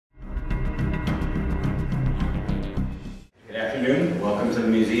Afternoon, welcome to the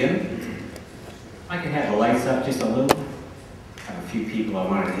museum. I can have the lights up just a little. I have a few people I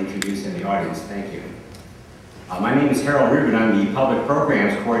wanted to introduce in the audience, thank you. My name is Harold Rubin, I'm the Public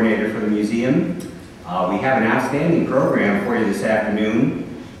Programs Coordinator for the museum. We have an outstanding program for you this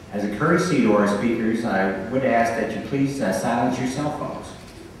afternoon. As a courtesy to our speakers, I would ask that you please silence your cell phones.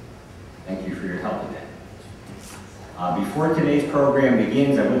 Thank you for your help in that. Before today's program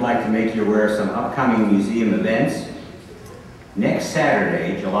begins, I would like to make you aware of some upcoming museum events. Next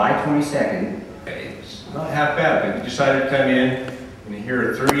Saturday, July 22nd. It's not half bad, but we decided to come in and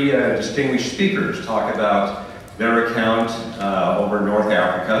hear three distinguished speakers talk about their account over North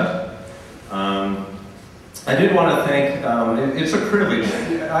Africa. I did want to thank, it's a privilege.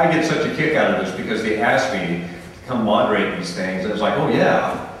 I get such a kick out of this because they asked me to come moderate these things. I was like, oh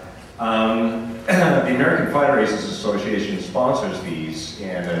yeah. The American Fighter Races Association sponsors these,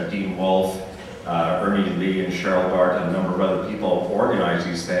 and Dean Wolf, Ernie Lee, and Cheryl Dart, and a number of other people organize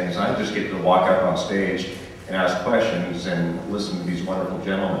these things. I just get to walk up on stage and ask questions and listen to these wonderful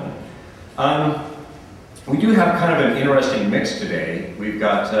gentlemen. We do have kind of an interesting mix today. We've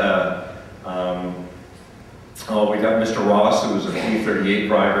got Mr. Ross, who is a P-38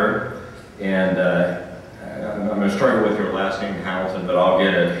 driver, and I'm going to struggle with your last name, Hamilton, but I'll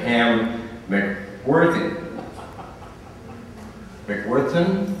get it. McWhoter.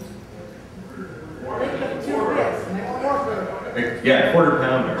 McWhoter? Yeah, quarter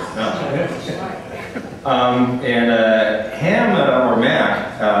pounder. No. Ham or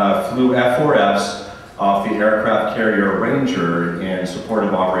Mac flew F4Fs off the aircraft carrier Ranger in support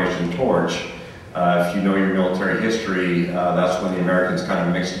of Operation Torch. If you know your military history, that's when the Americans kind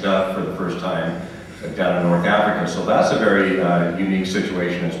of mixed it up for the first time down in North Africa. So that's a very unique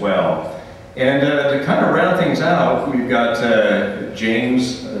situation as well. And to kind of round things out, we've got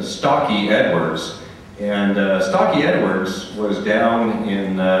James Stocky Edwards. And Stocky Edwards was down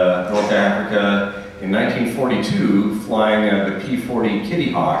in North Africa in 1942 flying the P-40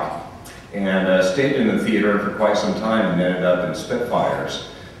 Kitty Hawk, and stayed in the theater for quite some time and ended up in Spitfires.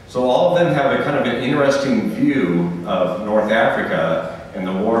 So all of them have a kind of an interesting view of North Africa and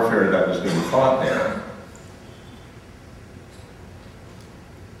the warfare that was being fought there.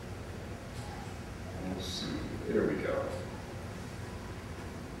 Let's see, there we go.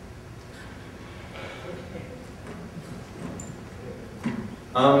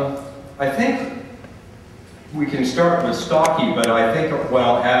 I think we can start with Stocky, but I think what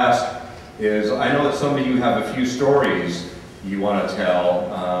I'll ask is, I know that some of you have a few stories you want to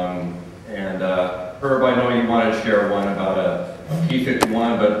tell, Herb, I know you want to share one about a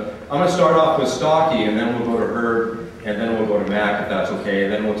P-51, but I'm going to start off with Stocky, and then we'll go to Herb, and then we'll go to Mac, if that's okay,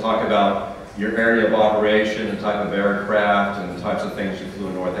 and then we'll talk about your area of operation, the type of aircraft, and the types of things you flew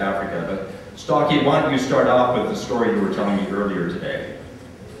in North Africa. But Stocky, why don't you start off with the story you were telling me earlier today?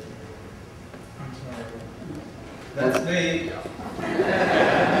 That's me.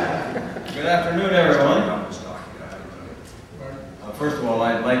 Good afternoon, everyone. First of all,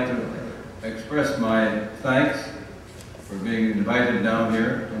 I'd like to express my thanks for being invited down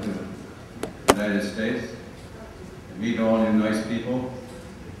here into the United States to meet all you nice people.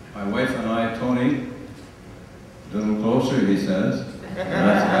 My wife and I, Tony, a little closer, he says.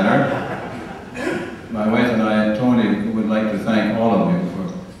 That's better. My wife and I, Tony, would like to thank all of you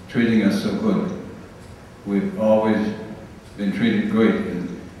for treating us so good. We've always been treated great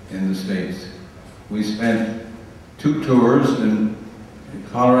in the States. We spent 2 tours in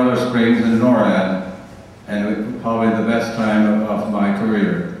Colorado Springs and NORAD, and it was probably the best time of my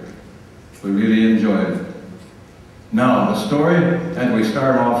career. We really enjoyed it. Now, the story, and we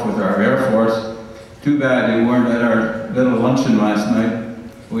start off with our Air Force. Too bad you weren't at our little luncheon last night.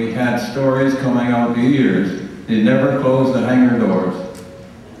 We had stories coming out for years. They never closed the hangar doors.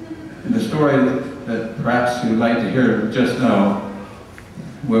 And the story that perhaps you'd like to hear just now,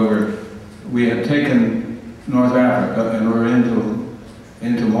 where we had taken North Africa and we're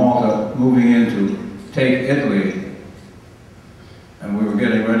into Malta, moving in to take Italy, and we were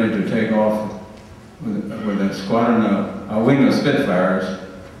getting ready to take off with a squadron, a wing of Spitfires,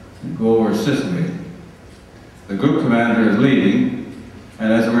 and go over Sicily. The group commander is leading,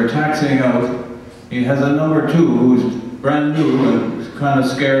 and as we're taxiing out, he has a number 2 who's brand new and kind of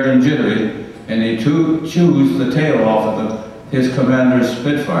scared and jittery, and he chews the tail off of his commander's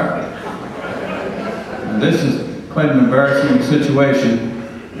Spitfire. And this is quite an embarrassing situation.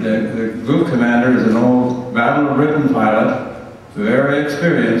 The group commander is an old battle-ridden pilot, very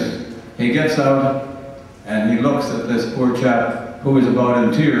experienced. He gets out and he looks at this poor chap who is about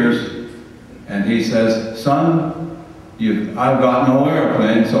in tears, and he says, "Son, I've got no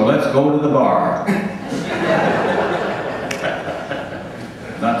airplane, so let's go to the bar."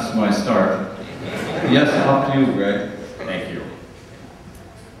 my start. Yes, up to you, Greg. Thank you.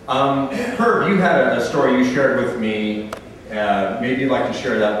 Herb, you had a story you shared with me. Maybe you'd like to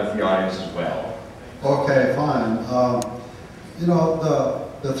share that with the audience as well. Okay, fine. You know,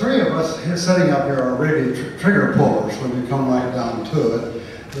 the three of us sitting up here are really trigger pullers when you come right down to it.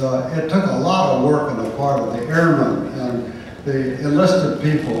 It took a lot of work on the part of the airmen and the enlisted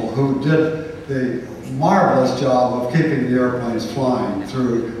people who did the marvelous job of keeping the airplanes flying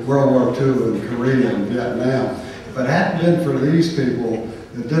through World War II and Korea and Vietnam. If it hadn't been for these people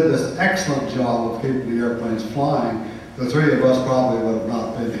that did this excellent job of keeping the airplanes flying, the three of us probably would have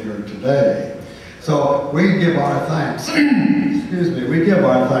not been here today. So we give our thanks, excuse me, we give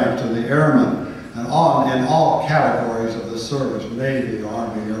our thanks to the airmen and in all categories of the service, Navy,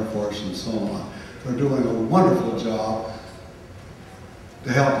 Army, Air Force, and so on, for doing a wonderful job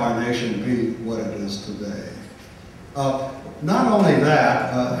to help our nation be what it is today. Not only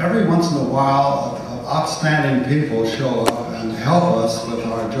that, every once in a while, outstanding people show up and help us with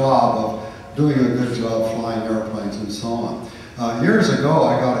our job of doing a good job flying airplanes and so on. Years ago,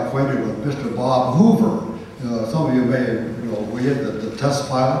 I got acquainted with Mr. Bob Hoover. Some of you may know, we had the test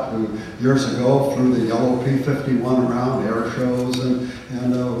pilot who years ago flew the yellow P-51 around air shows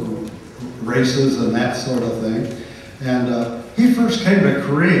and races and that sort of thing. And he first came to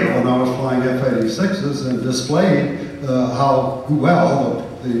Korea when I was flying F-86s and displayed how well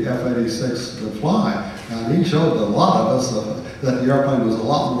the F-86 could fly. And he showed a lot of us that the airplane was a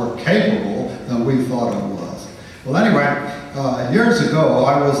lot more capable than we thought it was. Well, anyway, years ago,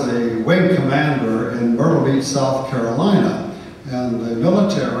 I was a wing commander in Myrtle Beach, South Carolina, and the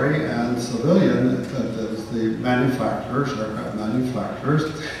military and civilian, the manufacturers, aircraft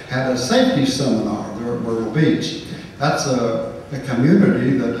manufacturers, had a safety seminar there at Myrtle Beach. That's a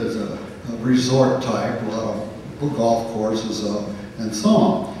community that is a resort type, a lot of golf courses and so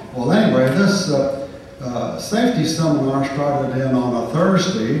on. Well, anyway, this safety seminar started in on a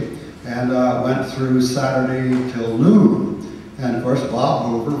Thursday and went through Saturday till noon. And of course, Bob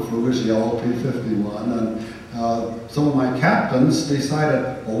Hoover flew his yellow P-51, and some of my captains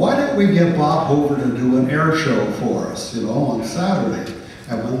decided, well, why don't we get Bob Hoover to do an air show for us, you know, on Saturday,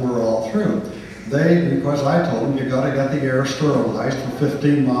 and when we're all through. Because I told them, you got to get the air sterilized for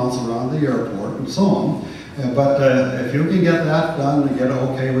 15 miles around the airport and so on. But if you can get that done and get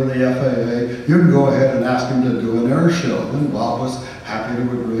okay with the FAA, you can go ahead and ask him to do an air show. And Bob was happy to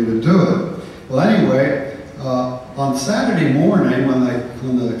agree to do it. Well, anyway, on Saturday morning,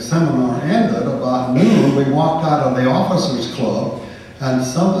 when the seminar ended, about noon, we walked out of the officers' club, and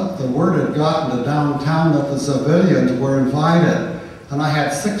the word had gotten to downtown that the civilians were invited. And I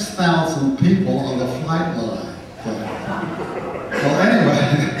had 6,000 people on the flight line. Well,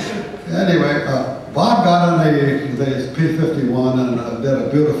 anyway, Bob got on the P-51 and did a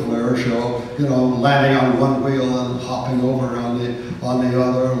beautiful air show, you know, landing on one wheel and hopping over on the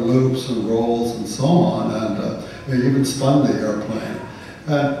other, loops and rolls and so on, and he even spun the airplane.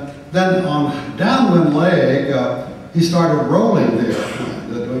 And then on downwind leg, he started rolling the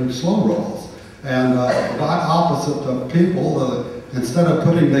airplane, doing slow rolls. And about opposite of people, instead of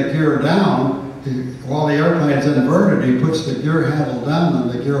putting the gear down, while the airplane's inverted, he puts the gear handle down and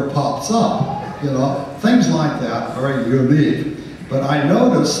the gear pops up. You know, things like that, very unique. But I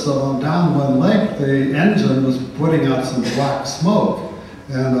noticed that on downwind leg, the engine was putting out some black smoke,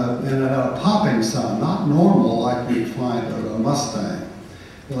 and it had a popping sound, not normal like you'd find at a Mustang.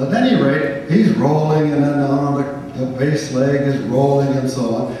 Well, at any rate, he's rolling, and then on the base leg is rolling and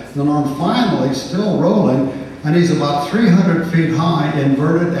so on. And on final, he's still rolling, and he's about 300 feet high,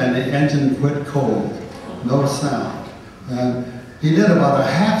 inverted, and the engine quit cold. No sound. And he did about a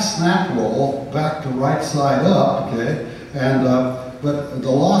half snap roll back to right side up, okay? And but the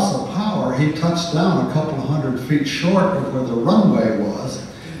loss of power, he touched down a couple of 100 feet short of where the runway was,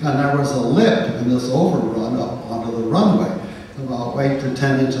 and there was a lip in this overrun up onto the runway, about 8 to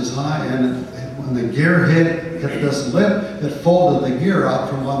 10 inches high, and when the gear hit this lip, it folded the gear out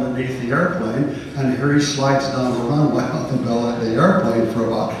from underneath the airplane, and here he slides down the runway off the belly of the airplane for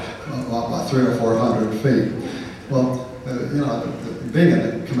about 300 or 400 feet. Well, you know, being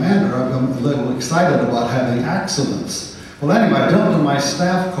a commander, I'm a little excited about having accidents. Well, anyway, I jumped in my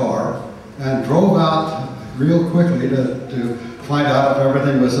staff car and drove out real quickly to find out if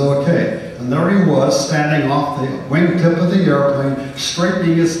everything was okay. And there he was, standing off the wingtip of the airplane,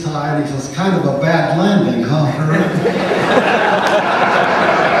 straightening his tie, and he says, kind of a bad landing, huh?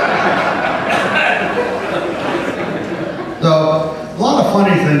 So, a lot of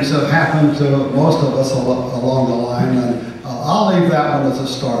funny things have happened to most of us along the line, and I'll leave that one as a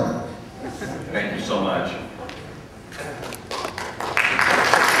starter. Thank you so much.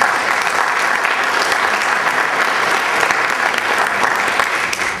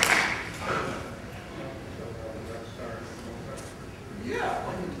 Yeah,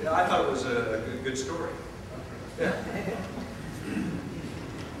 I thought it was a good story. Yeah.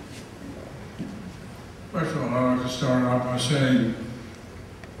 First of all, I'd like to start off by saying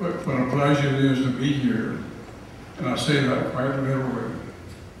what a pleasure it is to be here, and I say that quite literally.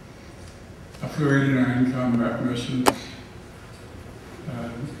 I flew 89 combat missions,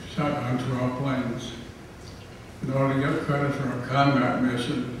 shot down 12 planes. In order to get credit for a combat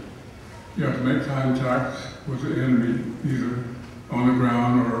mission, you have to make contact with the enemy, either on the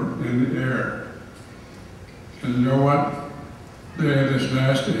ground or in the air. And you know what? They had this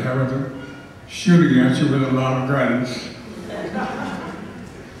nasty habit of shooting at you with a lot of guns.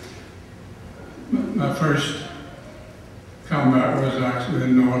 My first combat was actually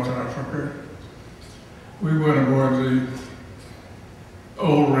in North Africa. We went aboard the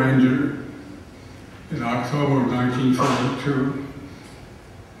old Ranger in October of 1942,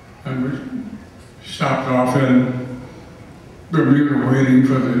 and we stopped off in Bermuda waiting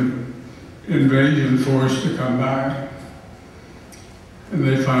for the invasion force to come by. And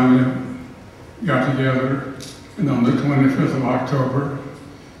they finally got together, and on the 25th of October,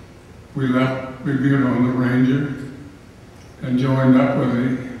 we left Bermuda on the Ranger and joined up with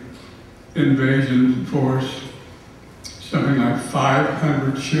the invasion force, something like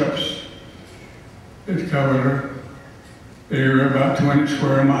 500 ships. It covered an area about 20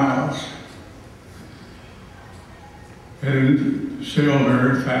 square miles. And sailed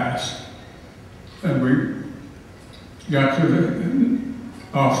very fast. And we got to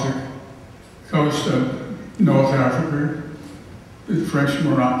off the coast of North Africa, the French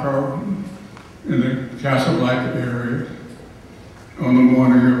Morocco, in the Casablanca area on the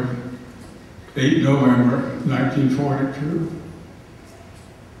morning of 8 November 1942.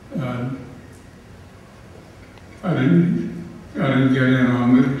 I didn't get in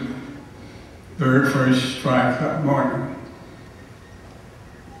on the very first strike that morning.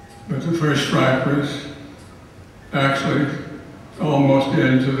 But the first strike was actually almost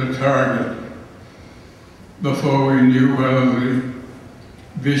into the target before we knew whether the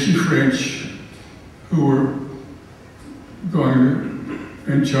Vichy French, who were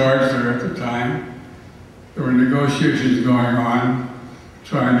in charge there at the time, there were negotiations going on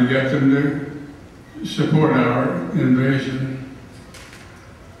trying to get them to support our invasion.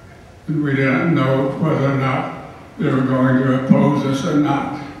 And we didn't know whether or not they were going to oppose us or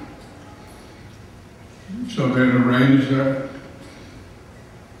not. So they arranged a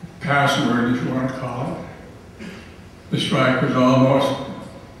password, if you want to call it. The strike was almost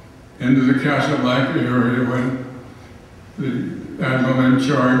into the Casablanca area when the admiral in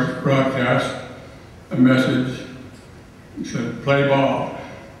charge broadcast a message. He said, "Play ball."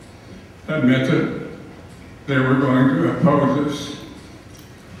 That meant that they were going to oppose us,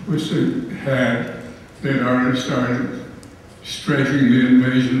 which they had. They'd already started strafing the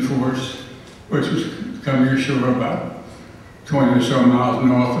invasion force, which was coming ashore about 20 or so miles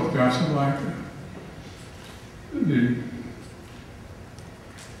north of Casablanca.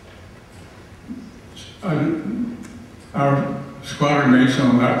 Our squadron mates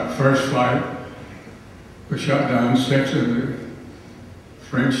on that first flight were shot down 6 of the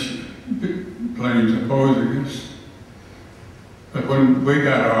French planes opposing us. But when we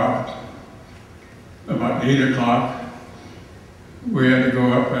got off, about 8 o'clock, we had to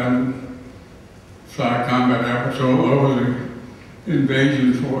go up and fly combat air patrol over the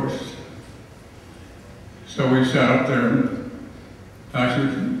invasion force. So we sat up there and actually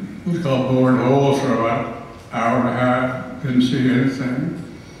it was called bored holes for about an hour and a half, didn't see anything.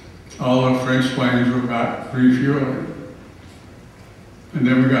 All the French planes were about refueling. And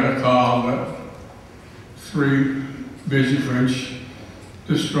then we got a call that 3 Vichy French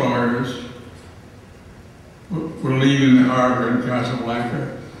destroyers were leaving the harbor in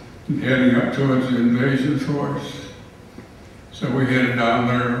Casablanca and heading up towards the invasion force. So we headed down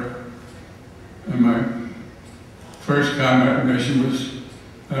there, and my first combat mission was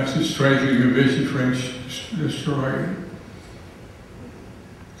actually strafing a Vichy French destroyer.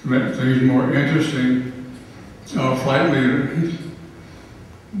 To make things more interesting, our flight leader,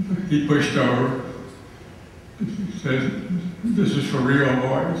 he pushed over, he said, "This is for real,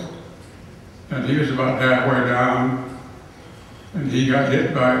 boys." And he was about halfway down, and he got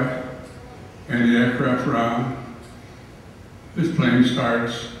hit by an anti-aircraft round. His plane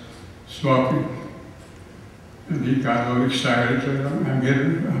starts smoking, and he got a little excited, said, I'm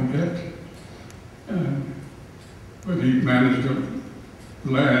hit. But he managed to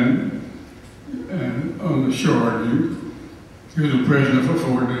land and on the shore. He was a prisoner for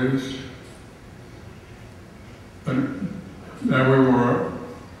 4 days. But there we were,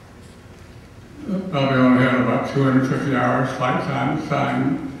 probably only had about 2 250 hours flight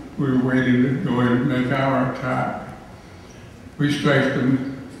time. We were waiting to go in and make our attack. We strafed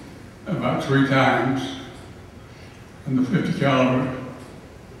them about 3 times, and the 50 caliber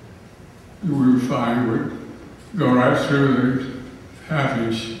we were flying would go right through the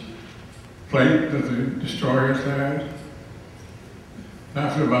half-inch plate that the destroyers had.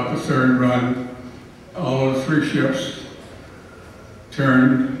 After about the 3rd run, all the 3 ships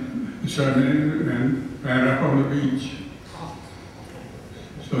turned and ran up on the beach.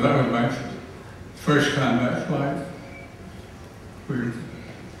 So that was my first combat flight.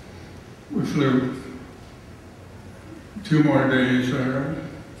 We flew 2 more days there.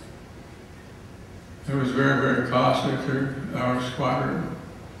 It was very, very costly to our squadron.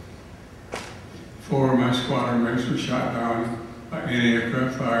 4 of my squadron mates were shot down by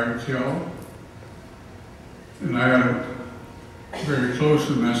anti-aircraft fire and killed. And I got very close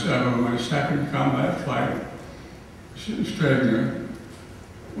to myself on my 2nd combat flight, strafing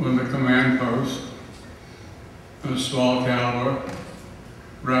one of the command posts, a small caliber,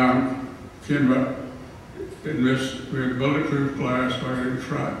 round, came up, it missed, we had bulletproof glass right in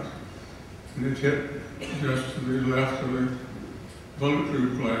front, and it hit just to the left of the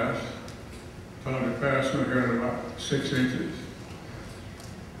bulletproof glass, probably past my head about 6 inches.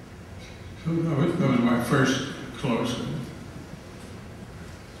 So that was my first close one.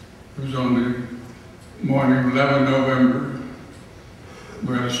 It was on the morning of 11 November.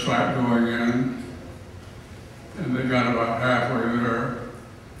 We had a strike going in, and they got about halfway there,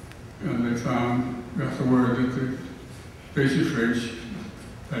 and they got the word that the British French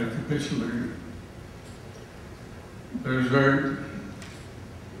had capitulated. It was very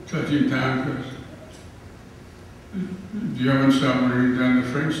touching time because the German submarines and the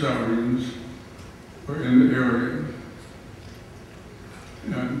French submarines were in the area.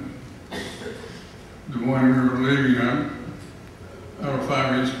 And the morning we were leaving up, our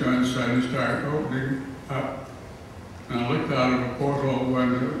 5-inch gun suddenly started opening up, and I looked out of a porthole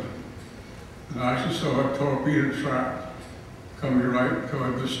window, and I actually saw a torpedo trap coming right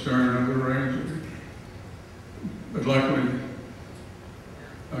toward the stern of the Ranger. But luckily,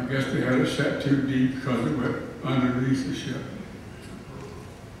 I guess they had it set too deep because it went underneath the ship.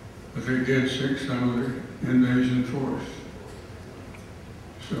 But they did sink some of the invasion force.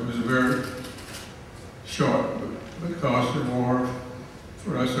 So it was a very short but costly war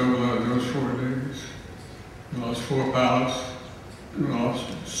for us over those 4 days. We lost 4 pilots, and we lost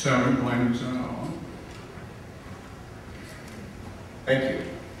 7 planes in all. Thank you.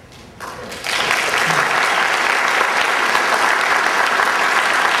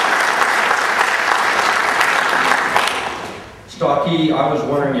 Stocky, I was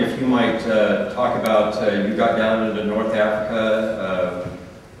wondering if you might talk about, you got down into North Africa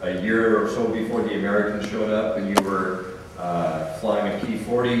a year or so before the Americans showed up, and you were flying a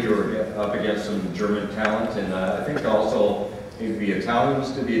P-40. You were up against some German talent, and I think also maybe the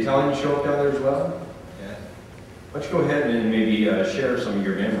Italians. Did the Italians show up down there as well? Yeah. Why don't you go ahead and maybe share some of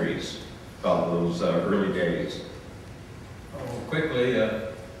your memories about those early days? Oh, quickly,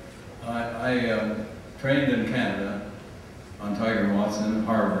 I trained in Canada on Tiger Watson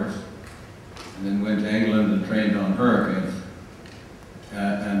harbors, and then went to England and trained on hurricanes.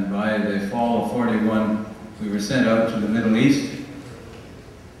 And by the fall of '41, we were sent out to the Middle East.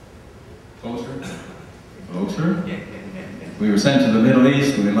 Closer? Closer? We were sent to the Middle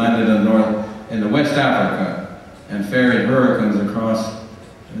East, and we landed in the West Africa and ferried hurricanes across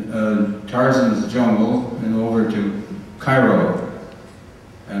Tarzan's jungle and over to Cairo.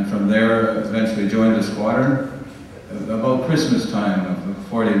 And from there, eventually joined the squadron about Christmas time of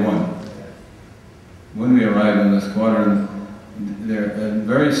 '41. When we arrived in the squadron,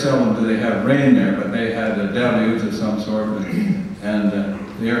 very seldom do they have rain there, but they had a deluge of some sort, and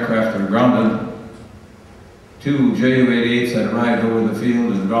the aircraft were grounded. 2 Ju-88s had arrived over the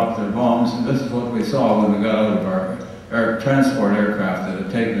field and dropped their bombs, and this is what we saw when we got out of our transport aircraft that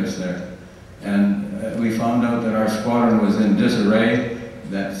had taken us there. And we found out that our squadron was in disarray,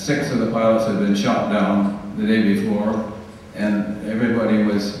 that 6 of the pilots had been shot down the day before, and everybody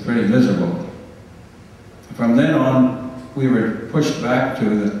was pretty miserable. From then on, we were pushed back to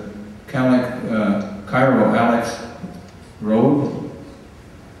the Cairo-Alex road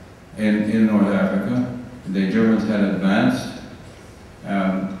in North Africa. The Germans had advanced.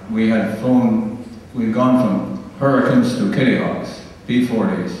 We'd gone from Hurricanes to Kitty Hawks,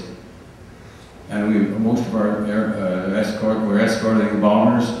 P-40s. And most of our were escorting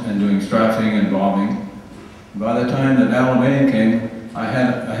bombers and doing strafing and bombing. By the time that Alabama came, I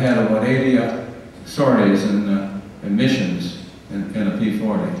had about 80 sorties and missions in a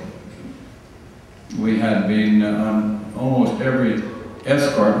P-40. we had been on almost every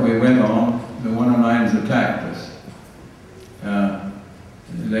escort we went on. The 109s attacked us.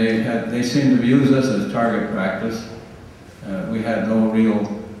 They seemed to use us as target practice. We had no real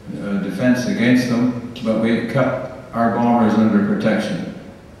defense against them, but we kept our bombers under protection.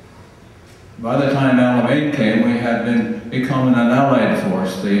 By the time Alamein came, we had been becoming an allied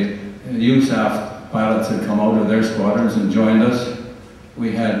force. The USAF pilots had come out of their squadrons and joined us.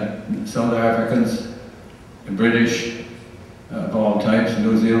 We had South Africans, British, of all types,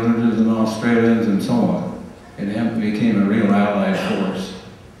 New Zealanders and Australians and so on. It became a real allied force.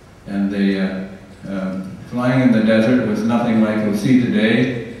 And the flying in the desert was nothing like you'll see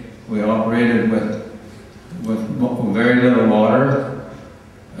today. We operated with very little water,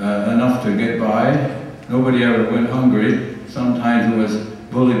 enough to get by. Nobody ever went hungry. Sometimes it was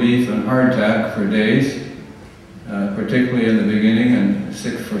bully beef and hardtack for days, particularly in the beginning and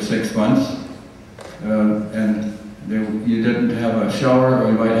for 6 months. And you didn't have a shower,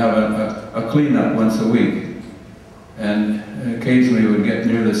 or you might have a cleanup once a week. And occasionally we would get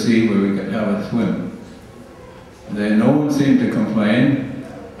near the sea where we could have a swim. No one seemed to complain.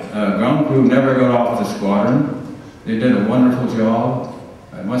 Ground crew never got off the squadron. They did a wonderful job.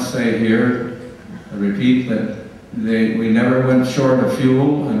 I must say here, I repeat that we never went short of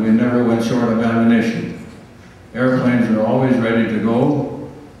fuel and we never went short of ammunition. Airplanes were always ready to go,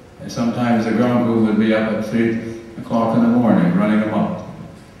 and sometimes the ground crew would be up at 3 o'clock in the morning running them up,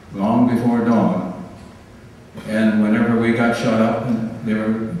 long before dawn. And whenever we got shot up, they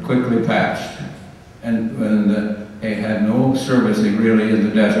were quickly patched. And they had no servicing really in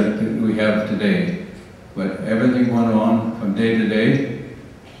the desert that we have today. But everything went on from day to day.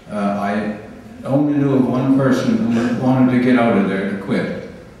 I only knew of one person who wanted to get out of there to quit.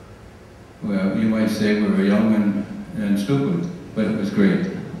 Well, you might say we were young and stupid, but it was great.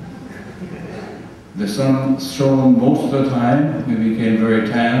 The sun shone most of the time. We became very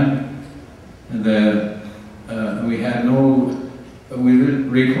tan. We had no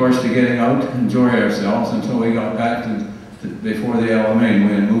recourse to getting out and enjoy ourselves until we got back before the Alamein.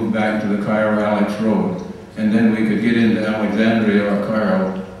 We had moved back to the Cairo-Alex Road. And then we could get into Alexandria or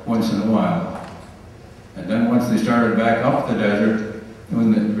Cairo once in a while. And then once they started back up the desert,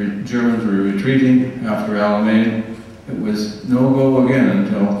 when the Germans were retreating after Alamein, it was no-go again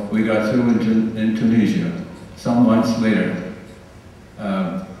until we got through in Tunisia, some months later.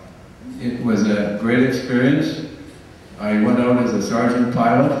 It was a great experience. I went out as a sergeant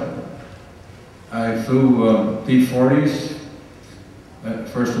pilot. I flew P-40s.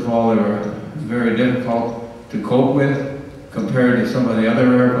 First of all, they were very difficult to cope with compared to some of the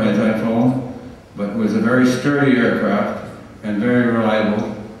other airplanes I've flown, but it was a very sturdy aircraft and very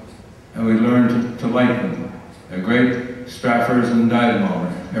reliable, and we learned to like them. They're great strafers and dive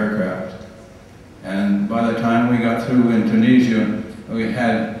bomber aircraft. And by the time we got through in Tunisia,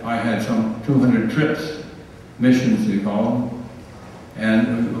 I had some 200 trips, missions they call them,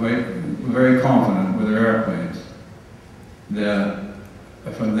 and we're very confident with our airplanes.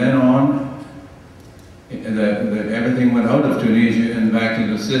 From then on, everything went out of Tunisia and back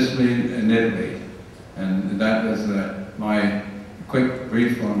into Sicily and Italy. And that was my quick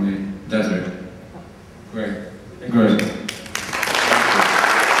brief on the desert. Great. Great.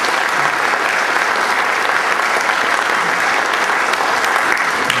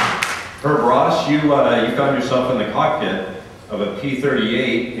 Herb Ross, you found yourself in the cockpit of a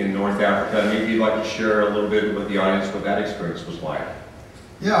P-38 in North Africa. Maybe you'd like to share a little bit with the audience what that experience was like.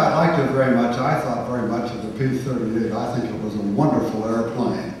 Yeah, I liked it very much. I thought very much of the P-38. I think it was a wonderful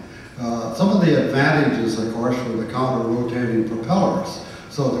airplane. Some of the advantages, of course, were the counter-rotating propellers.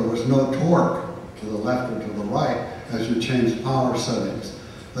 So there was no torque to the left or to the right as you changed power settings.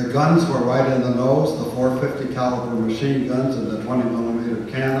 The guns were right in the nose, the 450 caliber machine guns and the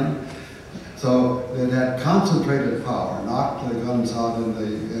 20mm cannon. So it had concentrated power, not the guns out in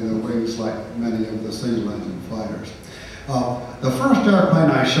the wings like many of the single-engine fighters. The first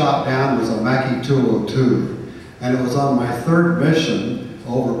airplane I shot down was a Macchi 202, and it was on my third mission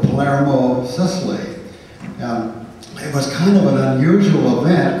over Palermo, Sicily. And it was kind of an unusual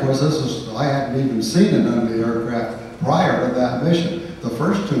event, because I hadn't even seen an enemy aircraft prior to that mission. The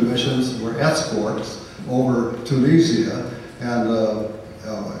first two missions were escorts over Tunisia and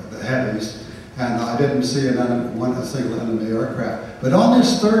the heavies, and I didn't see a single enemy aircraft. But on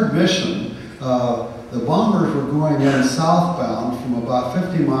this third mission, the bombers were going in southbound from about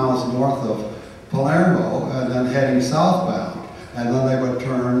 50 miles north of Palermo and then heading southbound. And then they would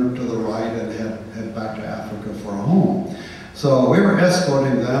turn to the right and head back to Africa for a home. So we were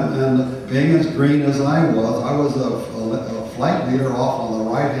escorting them, and being as green as I was a flight leader off on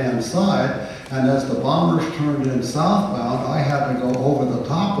the right-hand side, and as the bombers turned in southbound, I had to go over the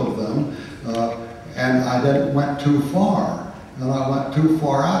top of them, and I went too far. And I went too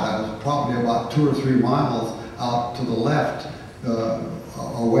far out. I was probably about 2 or 3 miles out to the left,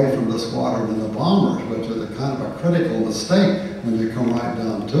 away from the squadron and the bombers, which is a kind of a critical mistake when you come right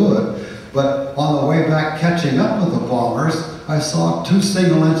down to it. But on the way back catching up with the bombers, I saw 2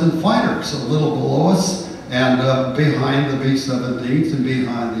 single-engine fighters a little below us and behind the B-17s and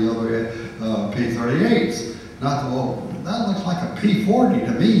behind the other P-38s. And I thought, well, that looks like a P-40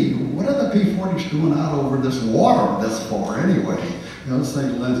 to me. What are the P-40s doing out over this water this far anyway? You know, this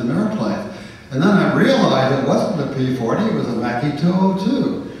single-engine airplane. And then I realized it wasn't a P-40, it was a Mackie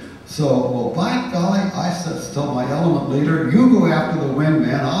 202. So, well, by golly, I said, told my element leader, you go after the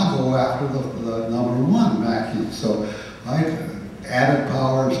wingman, I'll go after the number 1 Mackie. So I added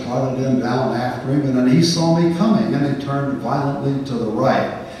power and started in down after him, and then he saw me coming, and he turned violently to the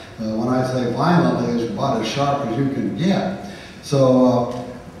right. When I say violently, it's about as sharp as you can get. So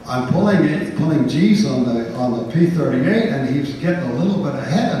I'm pulling G's on the P-38, and he's getting a little bit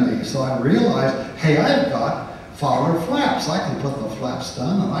ahead of me. So I realized, hey, I've got Fowler flaps. I can put the flaps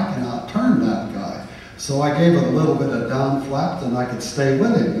down and I can outturn that guy. So I gave it a little bit of down flap, and I could stay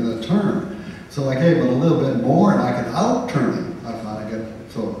with him in the turn. So I gave it a little bit more and I could outturn him. I thought I could,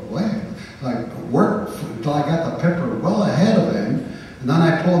 so wait. I worked until I got the pipper well ahead of him, and then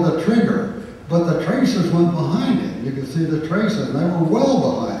I pulled the trigger. But the tracers went behind him. You could see the tracers, and they were well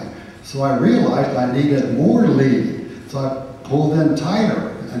behind him. So I realized I needed more lead. So I pulled in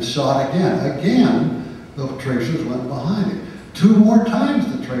tighter and shot again. Again, the tracers went behind him. 2 more times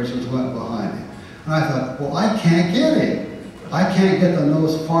the tracers went behind him. And I thought, well, I can't get him. I can't get the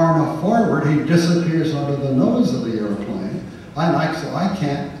nose far enough forward. He disappears under the nose of the airplane. So I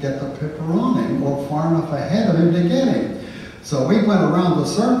can't get the pipper on him or far enough ahead of him to get him. So we went around the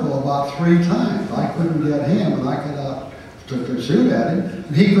circle about 3 times. I couldn't get him, and I could shoot at him.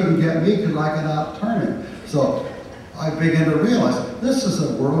 And he couldn't get me because I could outturn him. So I began to realize this is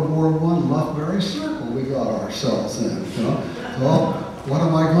a World War I Lufberry circle we got ourselves in. You know? So what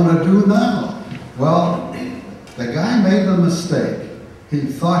am I going to do now? Well, the guy made a mistake. He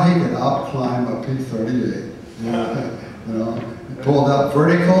thought he could outclimb a P-38. You know, he pulled up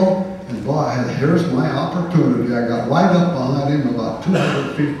vertical, and boy, here's my opportunity. I got right up behind him, about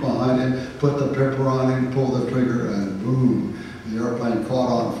 200 feet behind him, put the pipper on him, pulled the trigger, and boom, the airplane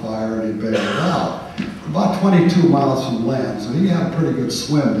caught on fire and he bailed out. About 22 miles from land, so he had a pretty good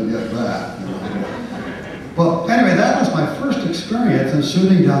swim to get back. You know. But anyway, that was my first experience in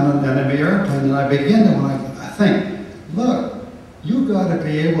shooting down an enemy airplane, and I began to, when I think, look, you got to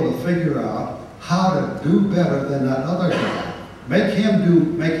be able to figure out how to do better than that other guy. Make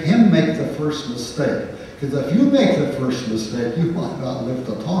him make the first mistake. Because if you make the first mistake, you might not live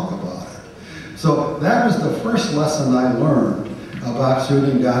to talk about it. So that was the first lesson I learned about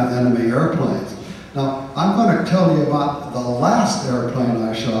shooting down enemy airplanes. Now, I'm going to tell you about the last airplane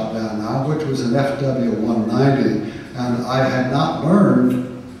I shot down now, which was an FW-190, and I had not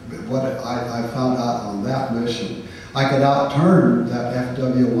learned what I found out on that mission. I could outturn that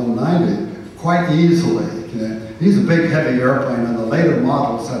FW-190 quite easily. Okay? He's a big, heavy airplane, and the later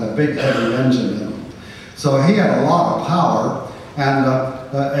models had a big, heavy engine in them. So he had a lot of power, and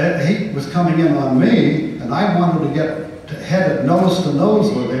he was coming in on me, and I wanted to get headed nose to nose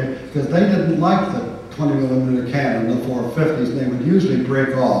with him, because they didn't like the 20mm cannon, the 450s. They would usually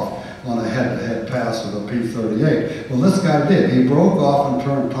break off on a head-to-head pass with a P-38. Well, this guy did. He broke off and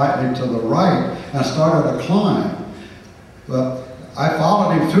turned tightly to the right and started a climb. But I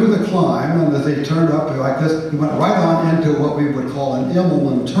followed him through the climb, and as he turned up like this, he went right on into what we would call an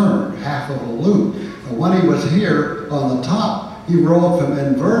Immelman turn, half of a loop. And when he was here on the top, he rolled from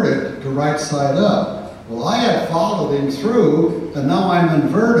inverted to right side up. Well, I had followed him through, and now I'm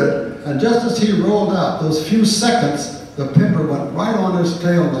inverted, and just as he rolled out, those few seconds, the pipper went right on his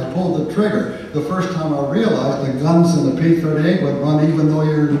tail, and I pulled the trigger. The first time I realized the guns in the P-38 would run even though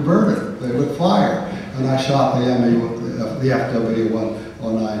you're inverted. They would fire. And I shot the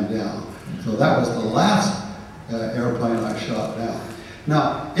FW-109 down. So that was the last airplane I shot down.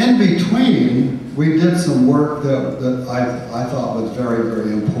 Now, in between, we did some work that I thought was very,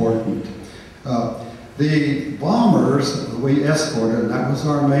 very important. The bombers we escorted, and that was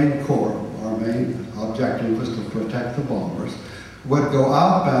our main core, our main objective was to protect the bombers, would go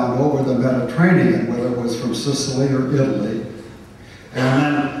outbound over the Mediterranean, whether it was from Sicily or Italy. And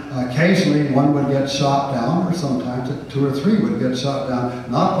then occasionally one would get shot down, or sometimes 2 or 3 would get shot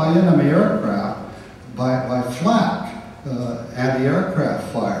down, not by enemy aircraft, by flak,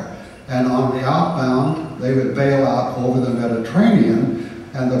 anti-aircraft fire. And on the outbound, they would bail out over the Mediterranean,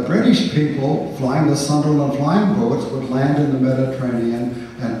 And the British people flying the Sunderland flying boats would land in the Mediterranean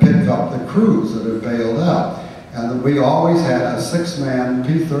and pick up the crews that had bailed out. And we always had a 6-man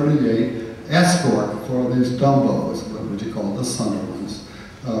P-38 escort for these Dumbos, what you call the Sunderlands,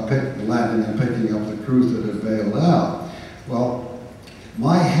 landing and picking up the crews that had bailed out. Well,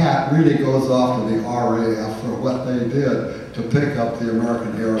 my hat really goes off to the RAF for what they did to pick up the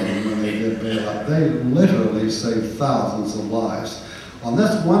American airmen when they did bail out. They literally saved thousands of lives. On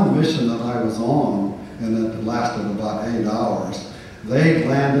this one mission that I was on, and it lasted about 8 hours, they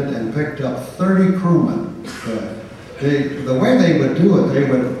landed and picked up 30 crewmen. The way they would do it, they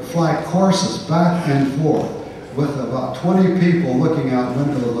would fly courses back and forth with about 20 people looking out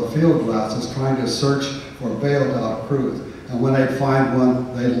windows of the field glasses trying to search for bailed out crews. And when they'd find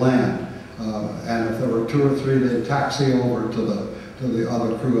one, they'd land. And if there were 2 or 3, they'd taxi over to the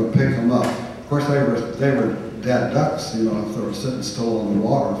other crew and pick them up. Of course, they were dead ducks, you know, if they were sitting still in the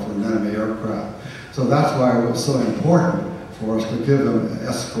water for an enemy aircraft. So that's why it was so important for us to give them an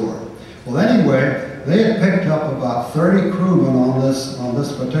escort. Well, anyway, they had picked up about 30 crewmen on this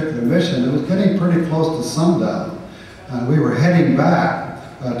particular mission. It was getting pretty close to sundown, and we were heading back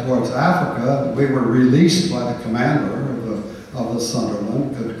towards Africa. We were released by the commander of the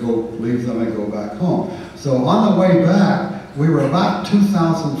Sunderland, could go leave them and go back home. So on the way back, we were about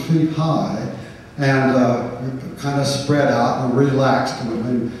 2,000 feet high, and kind of spread out and relaxed. I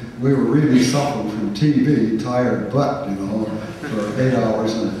mean, we were really suffering from TB, tired butt, you know, for 8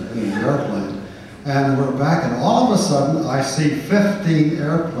 hours in the airplane. And we're back, and all of a sudden, I see 15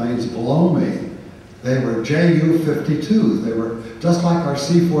 airplanes below me. They were Ju-52s. They were just like our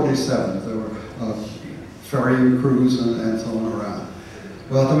C-47s. They were ferrying crews and so on around.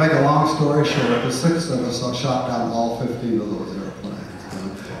 Well, to make a long story short, the 6 of us shot down all 15 of those airplanes.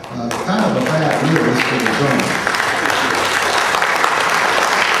 Kind of a bad news for the Germans.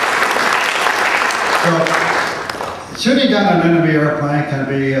 So, shooting down an enemy airplane can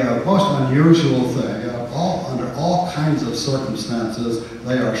be a most unusual thing. Under all kinds of circumstances,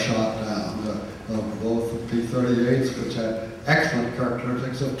 they are shot down. Both the P-38s, which had excellent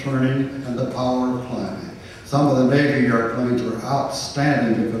characteristics of turning and the power of climbing. Some of the Navy airplanes were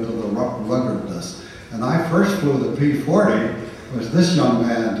outstanding because of the ruggedness. And I first flew the P-40, which this young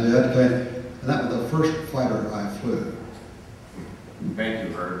man did, and that was the first fighter I flew. Thank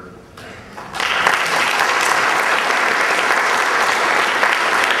you, Herb.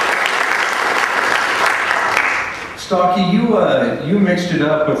 Stocky, you mixed it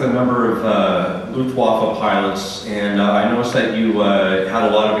up with a number of Luftwaffe pilots, and I noticed that you had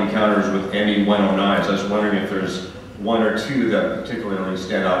a lot of encounters with ME-109s. I was wondering if there's one or two that particularly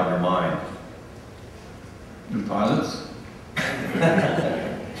stand out in your mind. The pilots?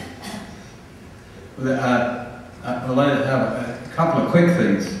 I'd like to have a couple of quick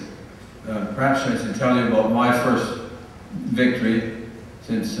things. Perhaps I should tell you about my first victory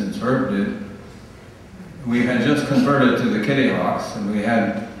since Herb did. We had just converted to the Kitty Hawks, and we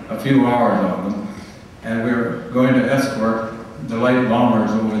had a few hours on them, and we were going to escort the light bombers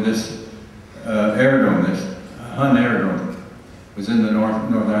over this airdrome, this Hun airdrome. It was in the North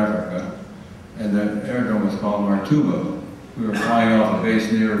Africa, and the airdrome was called Martuba. We were flying off a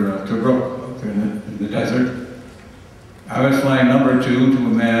base near Tobruk, up in the desert. I was flying number 2 to a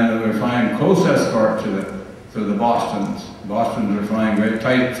man, and we were flying close escort to the Bostons. Bostons were flying very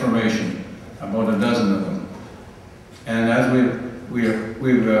tight formation, about a dozen of them. And as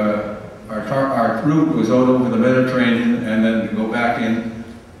our route was out over the Mediterranean, and then to go back in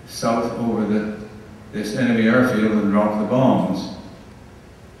south over this enemy airfield and drop the bombs.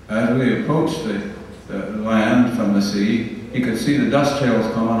 As we approached the land from the sea, you could see the dust tails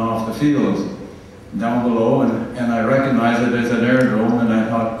coming off the fields down below, and I recognized it as an airdrome, and I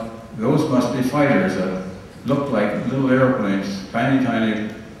thought, those must be fighters that looked like little airplanes, tiny, tiny.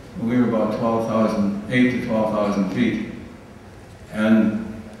 We were about 8 to 12,000 feet. And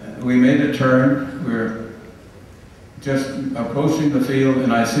we made a turn. We were just approaching the field,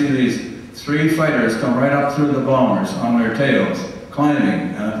 and I see these 3 fighters come right up through the bombers on their tails,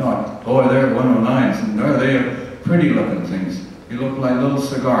 climbing. And I thought, boy, they're 109s, and they're pretty looking things. They look like little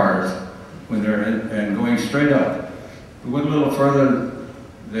cigars when they're and going straight up. We went a little further.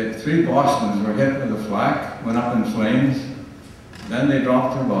 The 3 Bostons were hit with a flak, went up in flames. Then they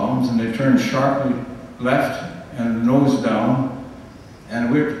dropped their bombs, and they turned sharply left and nose down.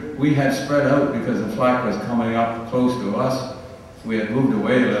 And we had spread out because the flak was coming up close to us. We had moved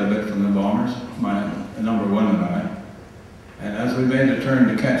away a little bit from the bombers, my number 1 and I. And as we made a turn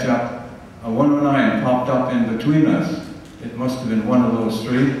to catch up, a 109 popped up in between us. It must have been one of those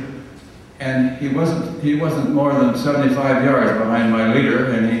 3. and he wasn't more than 75 yards behind my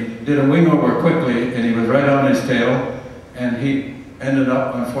leader, and he did a wing over quickly, and he was right on his tail, and he ended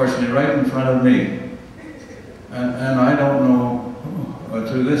up, unfortunately, right in front of me. And I don't know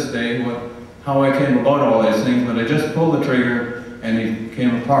to this day how I came about all these things, but I just pulled the trigger, and he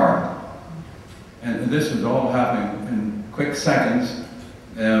came apart. And this was all happening in quick seconds.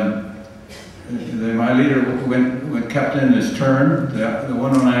 My leader kept in his turn. The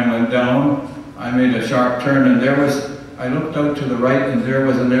 109 went down. I made a sharp turn, and I looked out to the right, and there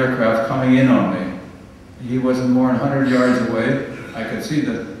was an aircraft coming in on me. He wasn't more than 100 yards away. I could see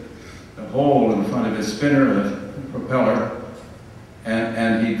the hole in front of his spinner, the propeller,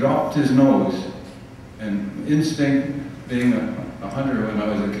 and he dropped his nose. And instinct, being a hunter when I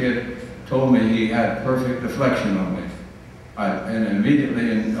was a kid, told me he had perfect deflection on me. And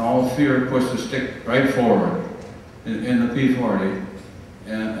immediately, in all fear, pushed the stick right forward in the P-40.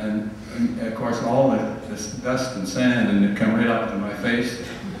 And of course, all this dust and sand, and it came right up to my face.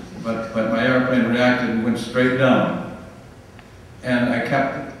 But my airplane reacted and went straight down. And I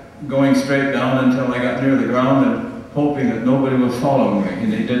kept going straight down until I got near the ground and hoping that nobody was following me,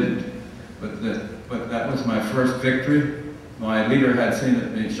 and they didn't. But that was my first victory. My leader had seen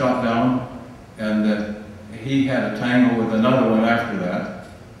it being shot down, and he had a tangle with another one after that.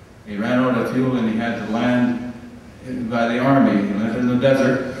 He ran out of fuel and he had to land by the Army. He landed in the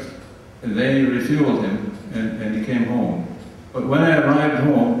desert, and they refueled him, and he came home. But when I arrived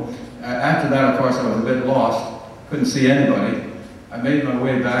home, after that, of course, I was a bit lost, couldn't see anybody. I made my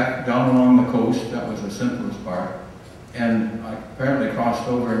way back down along the coast. That was the simplest part. And I apparently crossed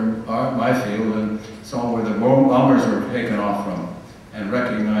over my field and saw where the bombers were taken off from, and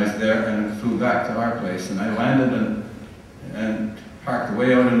recognized there, and flew back to our place. And I landed and parked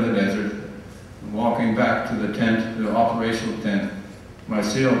way out in the desert, walking back to the tent, the operational tent. My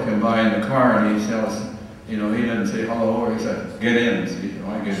SEAL came by in the car, and he tells, he didn't say hello, or he said, get in. So,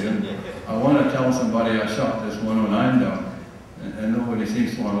 I get in. I want to tell somebody I shot this 109 down, and nobody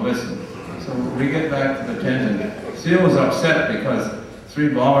seems to want to listen. So we get back to the tent, and SEAL was upset because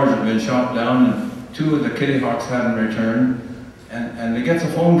 3 bombers had been shot down, and 2 of the Kitty Hawks hadn't returned. And he gets a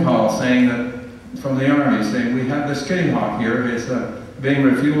phone call saying that, from the Army, saying, we have this Kitty Hawk here, it's being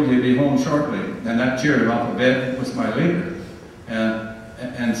refueled, he'll be home shortly. And that cheered him up a bit. It was my leader.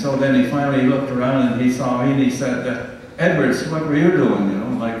 And so then he finally looked around and he saw me and he said, Edwards, what were you doing?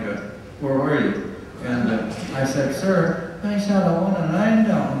 Where were you? And I said, sir, I shot a 109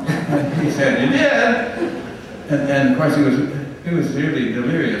 down. And he said, you did? And of course he was really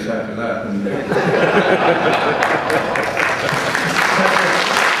delirious after that. And,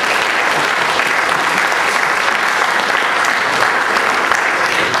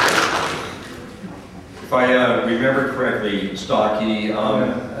 if I remember correctly, Stocky, out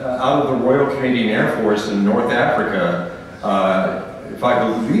of the Royal Canadian Air Force in North Africa, if I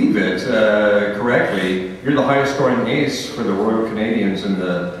believe it correctly, you're the highest scoring ace for the Royal Canadians in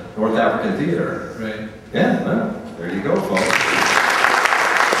the North African Theater. right. Yeah, well, there you go, folks.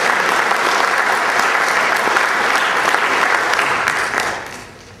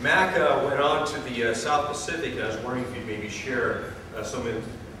 Mac went on to the South Pacific, and I was wondering if you'd maybe share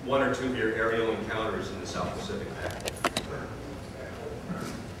one or two of your aerial encounters in the South Pacific, Mac.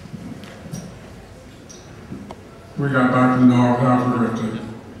 We got back to North Africa at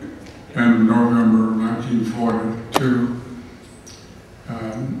the end of November 1942.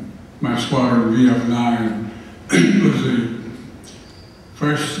 My squadron, VF9, was the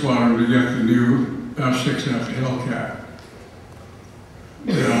first squadron to get the new F6F Hellcat.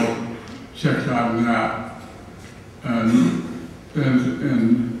 We all checked out on that. And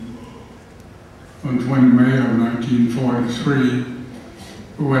on 20 May of 1943,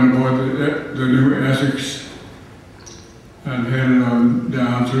 we went aboard the new Essex and headed on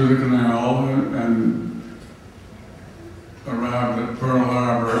down through the canal and arrived at Pearl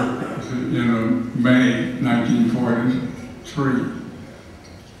Harbor in May 1943.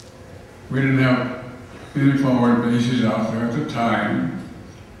 We didn't have any forward bases out there at the time.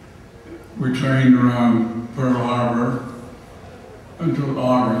 We trained around Pearl Harbor until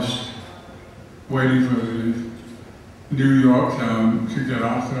August, waiting for the New Yorktown to get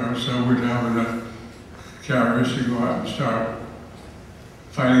out there, so we'd have enough carriers to go out and start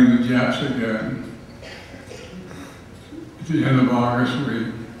fighting the Japs again. At the end of August,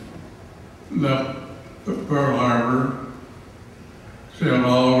 we left Pearl Harbor, sailed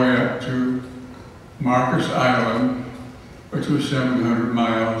all the way up to Marcus Island, which was 700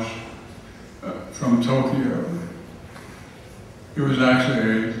 miles from Tokyo. It was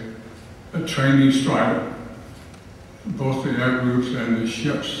actually a training strike, both the air groups and the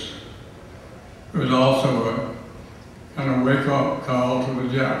ships. It was also a kind of wake-up call to the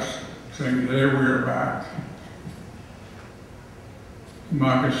jets, saying, hey, we're back.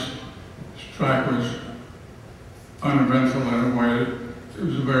 Marcus strike was uneventful in a way. It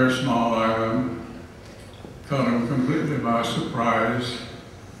was a very small island, caught him completely by surprise,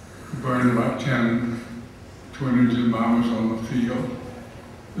 burned about 10 twin-engine bombers on the field.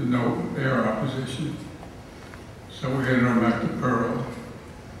 There's no air opposition. So we headed on back to Pearl.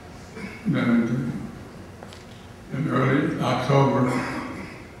 Then in early October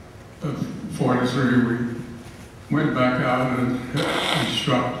of '43, we went back out and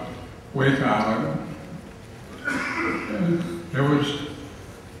struck Wake Island. And there was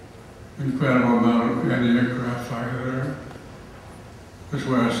an incredible amount of anti-aircraft fire there. That's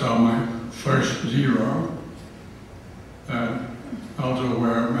where I saw my first Zero. Also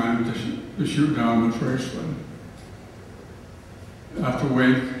where I managed to shoot down the first one. After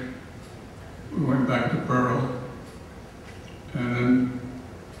Wake, we went back to Pearl. And then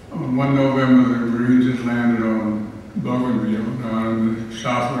on 1 November, the Marines had landed on Bougainville down in the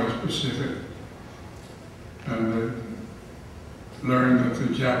Southwest Pacific. And they learned that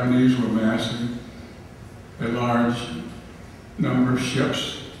the Japanese were massing a large number of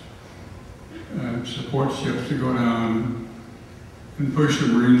ships and support ships to go down and push the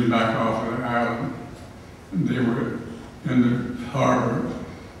Marines back off of the island. And they were in the harbor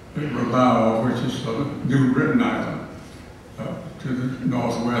at Rabaul, which is the New Britain Island, to the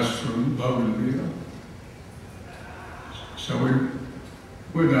northwest from Bougainville. So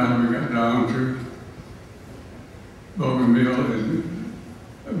we got down to Bougainville in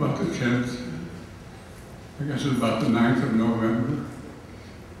about the 10th, I guess it was about the 9th of November.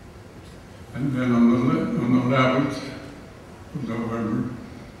 And then on the 11th of November,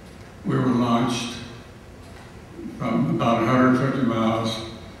 we were launched from about 150 miles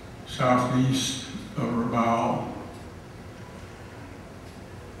southeast of Rabaul.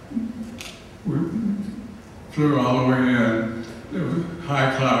 We flew all the way in. There was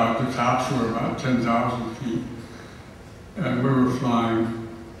high cloud. The tops were about 10,000 feet. And we were flying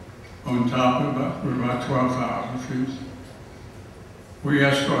on top of about 12,000 feet. We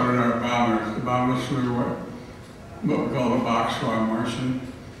escorted our bombers. The bombers flew what we call the box formation,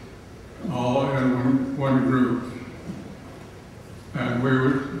 all in one group. And we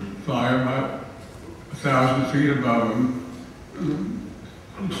would fly about 1,000 feet above them,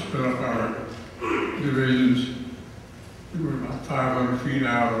 and split up our divisions. We were about 500 feet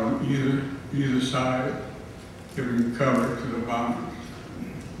out on either side, giving cover to the bombers.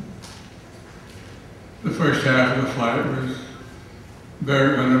 The first half of the flight was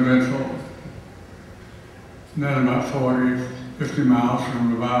very uneventful. And then about 40, 50 miles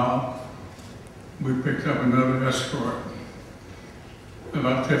from Rabaul, we picked up another escort.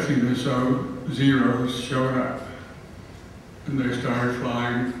 About 15 or so Zeros showed up. And they started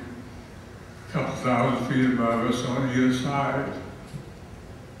flying a couple thousand feet above us on either side.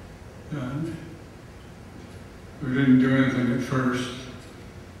 And we didn't do anything at first.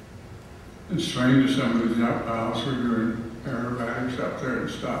 And strange to some of the jet pilots were doing aerobatics up there and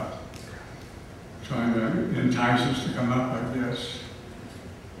stuff, trying to entice us to come up, I guess.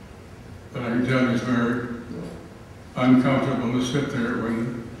 But I can tell you it's very uncomfortable to sit there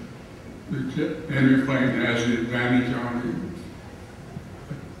when the enemy plane has the advantage on you.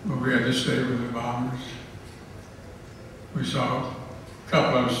 But we had to stay with the bombers. We saw a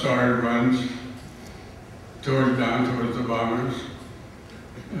couple of them started runs down towards the bombers.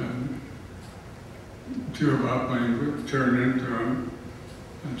 And 2 of our planes would turn into them.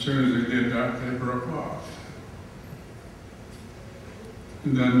 And as soon as they did that, they broke off.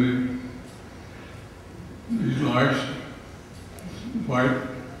 And then these large white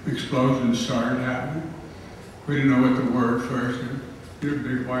explosions started happening. We didn't know what they were at first. They did a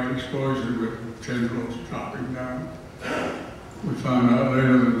big white explosion with tendrils dropping down. We found out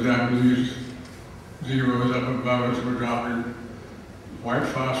later the Japanese Zeros up above us were dropping white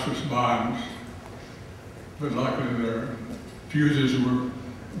phosphorus bombs. But luckily their fuses were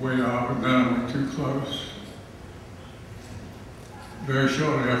way off and none of them were too close. Very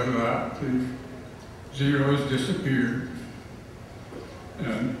shortly after that, the Zeros disappeared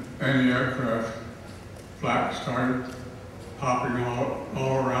and anti-aircraft flak started popping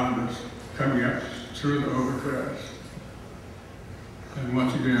all around us, coming up through the overcrest. And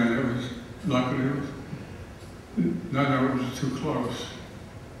once again, it was luckily none of it was too close.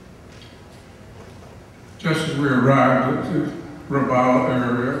 Just as we arrived at the Rabaul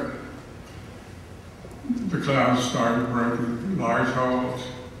area, the clouds started breaking large holes.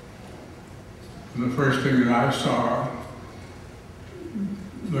 And the first thing that I saw,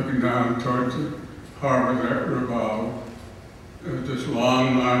 looking down towards the harbor that revolved. There was this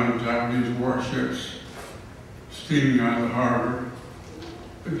long line of Japanese warships steaming out of the harbor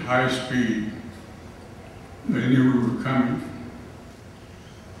at high speed. They knew we were coming.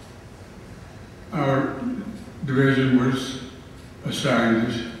 Our division was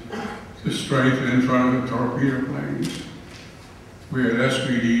assigned to strafing in front of the torpedo planes. We had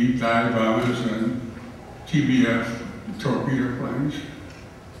SPD dive bombers and TBF torpedo planes.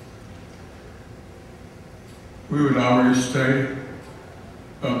 We would always stay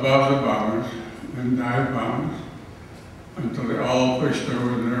above the bombers and dive bombers until they all pushed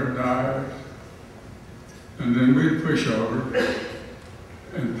over their dives. And then we'd push over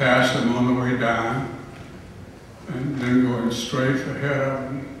and pass them on the way down, and then going straight ahead of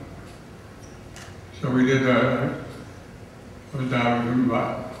them. So we did that. I was diving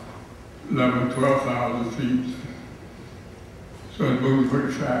about 11,000, 12,000 feet. So it moved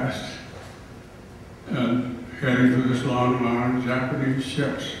pretty fast. And heading for this long line of Japanese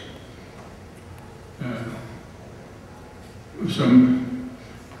ships.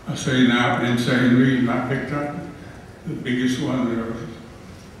 I say now, an insane reason, I picked up the biggest one there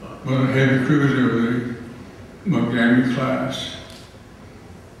was a heavy cruiser, the Miami class,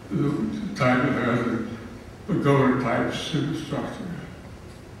 the type that has a pagoda type superstructure.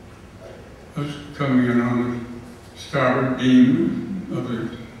 I was coming in on the starboard beam of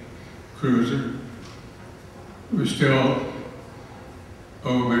the cruiser. It was still,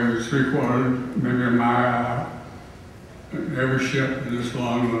 maybe 3/4, maybe a mile out. And every ship in this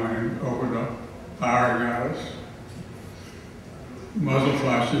long line opened up, firing at us. Muzzle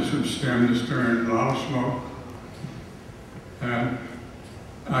flashes from stem to stern, a lot of smoke. And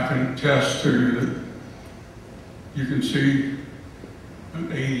I can attest to you that you can see an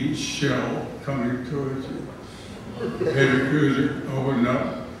 8-inch shell coming towards the heavy cruiser, opened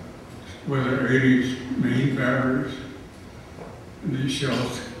up with their 8-inch main batteries. And these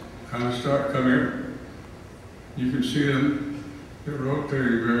shells kind of start coming up. You can see them, they're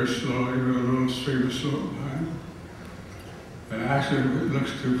rotating very slowly with a little stream of smoke behind. And actually, if it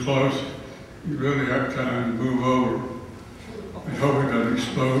looks too close, you really have time to move over and hope it doesn't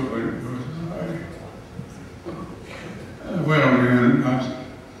explode when it goes by. I went on in, I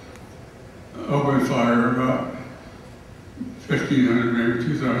opened fire about 1,500, maybe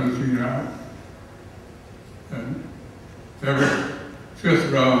 2,000 feet out. And every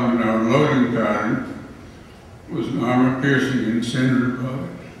 5th round in our loading pattern was an armor-piercing incendiary bullet.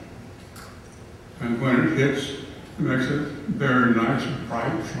 And when it hits, it makes a very nice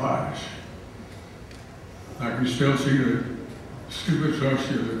bright flash. I can still see the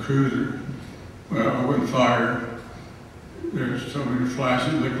superstructure of the cruiser. When I opened fire, there's so many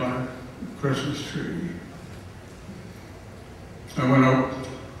flashes that look like a Christmas tree. I went up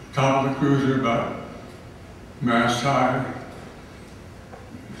top of the cruiser about mast high,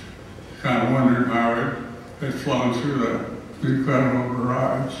 kind of wondering how it had flown through that incredible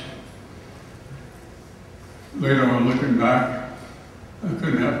barrage. Later on, looking back, I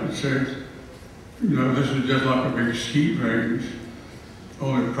couldn't help but say, you know, this is just like a big skeet range.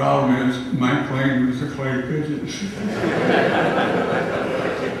 Only problem is, my plane was the clay pigeons.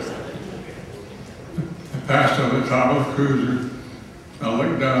 I passed on the top of the cruiser. I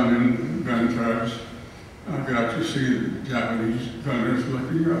looked down in the gun turrets. I got to see the Japanese gunners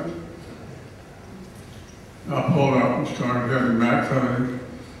looking up. I pulled up and started heading back for the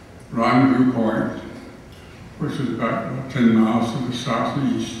rendezvous point, which is about 10 miles to the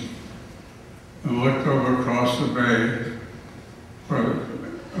southeast. I looked over across the bay, where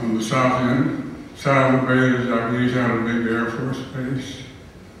on the south end, side of the bay, the Japanese had a big Air Force base.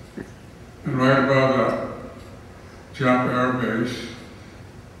 And right above that Jap Air Base,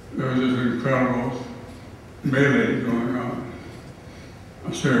 there was this incredible melee going on.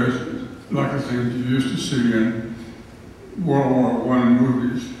 I said, it's like the things you used to see in World War I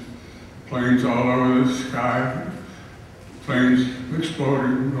movies. Planes all over the sky, planes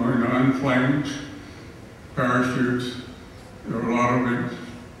exploding, going on in flames, parachutes. There were a lot of big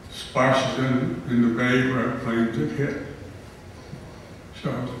splashes in the bay where planes had hit. So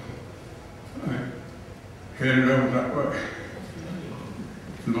I headed over that way.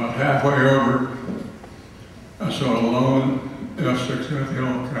 And about halfway over, I saw a lone F6F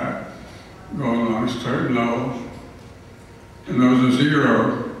Hellcat going on a certain level. And there was a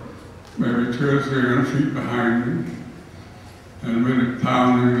zero, maybe 200 or 300 feet behind me. And we were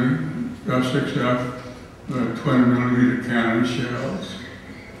pounding the F6F with 20mm cannon shells.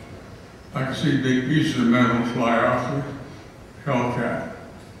 I could see big pieces of metal fly off the Hellcat.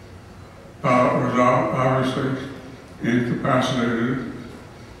 Pilot was obviously incapacitated,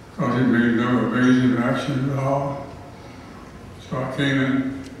 because he made no evasive action at all. So I came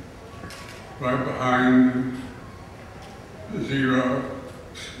in right behind the zero,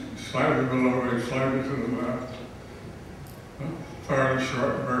 slightly below it, slightly to the left. Fairly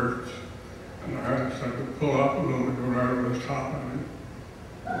short burst, and I had to pull up a little to go right over the top of it.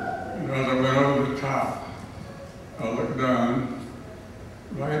 And as I went over the top, I looked down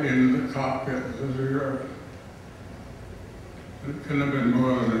right into the cockpit of the zero. It couldn't have been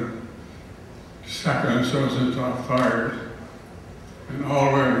more than a second or so since I fired. And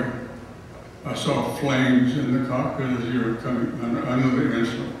already I saw flames in the cockpit of the zero coming under the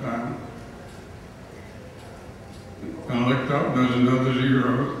instrument panel. And I looked up and there was another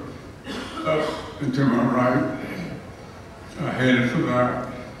zero up and to my right. I headed for that.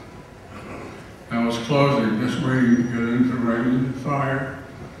 I was closing, just waiting to get into range and fire.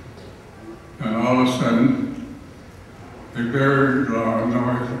 And all of a sudden, a very loud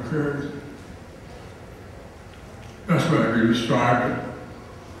noise occurred. That's what I can describe it.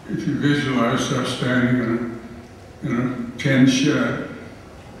 If you visualize yourself standing in a tin shed,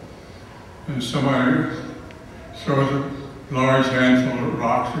 and somebody throws a large handful of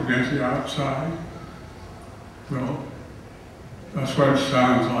rocks against the outside, well, that's what it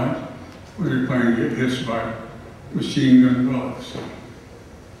sounds like when you're playing get hit by machine gun bullets.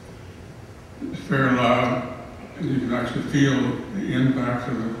 It's very loud, and you can actually feel the impact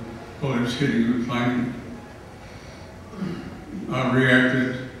of the bullets hitting the plane. I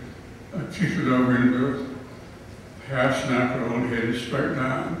reacted, I kicked it over into a half snap roll and headed straight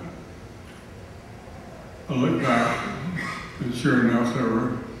down. I looked back, and sure enough, there were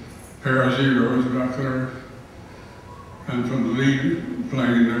a pair of zeros back there. And from the lead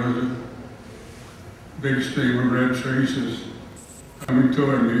plane, there was a big stream of red traces coming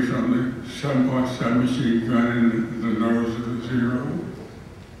toward me from the 7.7 machine gun in the nose of the zero.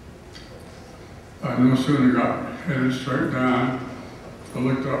 I no sooner got headed straight down, I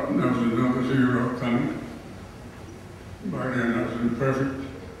looked up and there was another zero coming. By then I was in perfect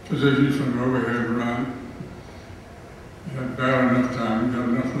position for the overhead run. I had about enough time, got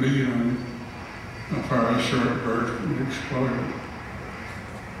enough lead on me. I fired a short burst and it exploded.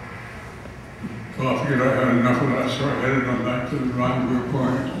 Well, I figured I had enough of that, so I headed on back to the rendezvous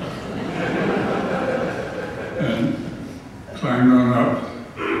point. And climbed on up.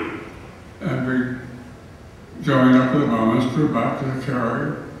 And we joined up with the bombers, flew back to the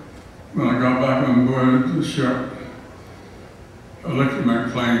carrier. When I got back on board the ship, I looked at my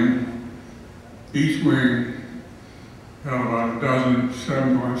plane. Each wing had about a dozen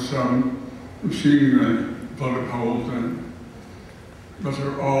 7.7 machine gun bullet holes in it, but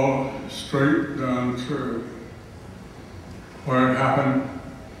they're all straight down through. What had happened,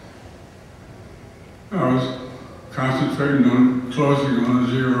 I was concentrating on closing on the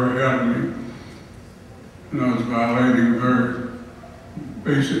zero ahead of me, and I was violating a very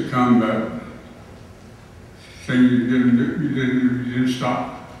basic combat thing. You didn't stop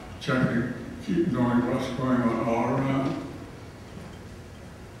checking, keep knowing what's going on all around.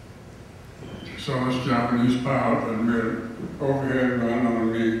 So this Japanese pilot had made an overhead run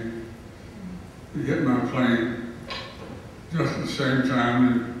on me. He hit my plane just at the same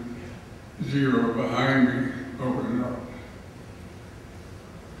time the zero behind me opened up.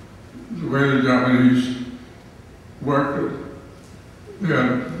 The way the Japanese worked it, they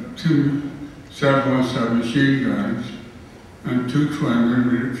had two 7.7 machine guns and two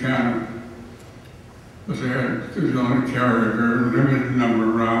twin-millimeter cannons. But they could only carry a very limited number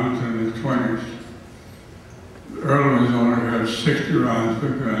of rounds in the 20s. The early ones only had 60 rounds per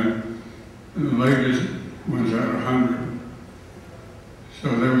gun, and the latest ones had 100. So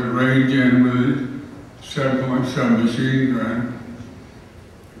they would range in with a 7.7 machine gun.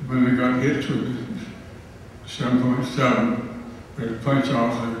 When they got hit with the 7.7, they'd punch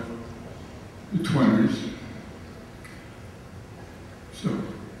off the 20s. So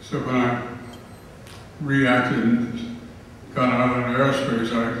when I reacted and got out of the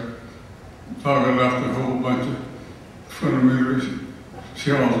airspace, I probably left a whole bunch of front-of-meter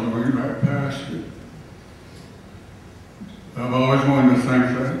shells going right past it. I've always wanted to thank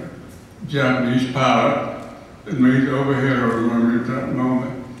that Japanese pilot that made the overhead over me at that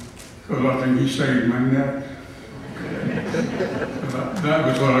moment, because I think he saved my neck. That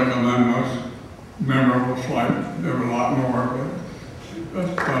was what I call my most memorable flight. There were a lot more, but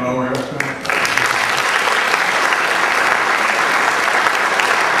that's what I always say.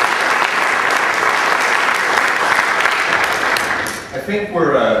 I think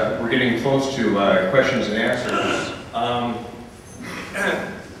we're getting close to questions and answers.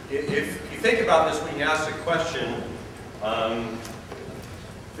 If you think about this when you ask a question,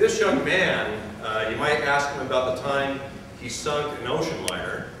 This young man, you might ask him about the time he sunk an ocean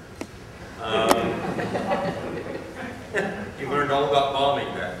liner. He learned all about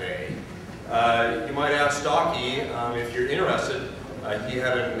bombing that day. You might ask Stocky, if you're interested, he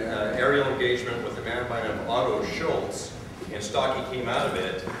had an aerial engagement with a man by the name of Otto Schultz, and Stocky came out of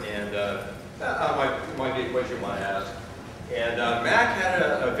it, and that might be a question you might ask. And Mac had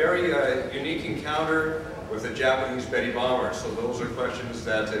a very unique encounter with a Japanese Betty bomber, so those are questions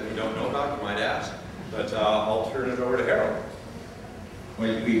that if you don't know about, you might ask. But I'll turn it over to Harold.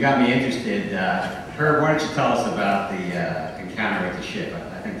 Well, you got me interested. Herb, why don't you tell us about the encounter with the ship?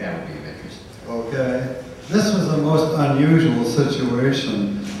 I think that would be of interest. Okay. This was the most unusual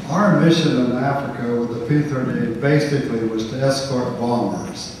situation. Our mission in Africa with the P-38 basically was to escort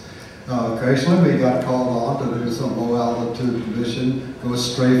bombers. Occasionally we got called on to do some low altitude mission, go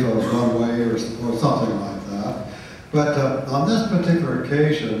strafe a runway or something like that. But on this particular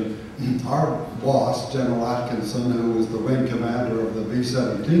occasion, our boss, General Atkinson, who was the wing commander of the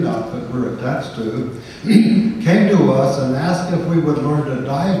B-17 outfit we're attached to, came to us and asked if we would learn to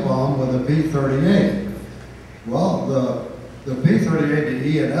dive bomb with a P-38. Well, the P-38, the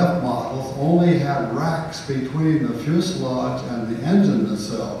E and F models only had racks between the fuselage and the engine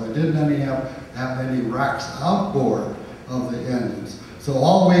nacelle. They didn't have any racks outboard of the engines. So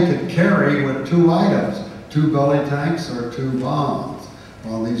all we could carry were two items, 2 belly tanks or 2 bombs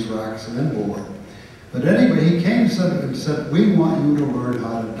on these racks inboard. But anyway, he came and said, we want you to learn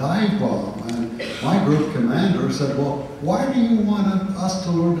how to dive bomb. And my group commander said, well, why do you want us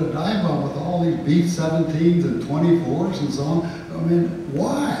to learn to dive bomb with all these B-17s and 24s and so on? I mean,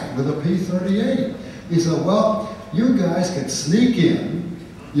 why with a P-38? He said, well, you guys could sneak in,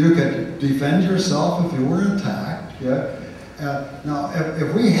 you could defend yourself if you were attacked. Yeah? Now,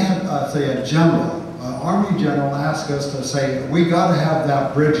 if we had, say, a general, Army general asked us to say, we got to have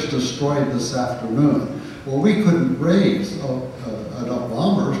that bridge destroyed this afternoon. Well, we couldn't raise enough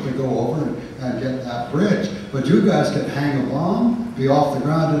bombers to go over and get that bridge. But you guys could hang a bomb, be off the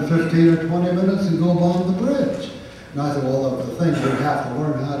ground in 15 or 20 minutes and go bomb the bridge. And I said, well, the thing we have to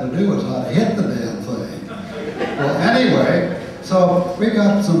learn how to do is how to hit the damn thing. Well, anyway, so we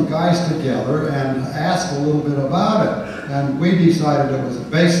got some guys together and asked a little bit about it. And we decided it was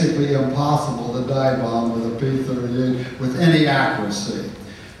basically impossible to dive bomb with a P-38 with any accuracy.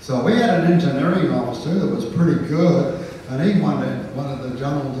 So we had an engineering officer that was pretty good, and he wanted the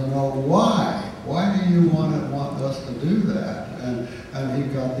general to know why. Why do you want us to do that? And he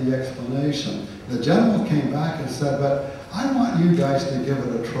got the explanation. The general came back and said, but I want you guys to give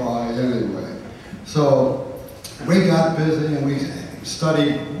it a try anyway. So we got busy and we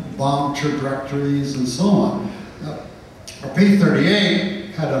studied bomb trajectories and so on. A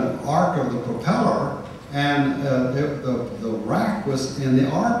P-38 had an arc of the propeller, and the rack was in the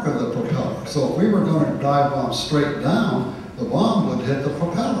arc of the propeller. So if we were going to dive bomb straight down, the bomb would hit the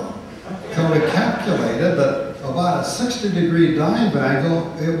propeller. So we calculated that about a 60-degree dive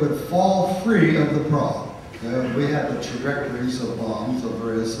angle, it would fall free of the prop. We had the trajectories of bombs of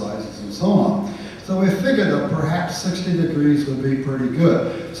various sizes and so on. So we figured that perhaps 60 degrees would be pretty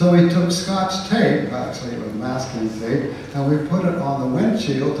good. So we took Scotch tape, actually it was masking tape, and we put it on the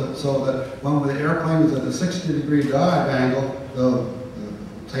windshield so that when the airplane was at a 60-degree dive angle, the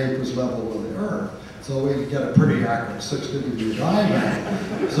tape was level with the earth. So we could get a pretty accurate 60-degree dive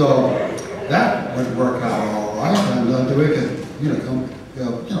angle. So that would work out all right, and we could,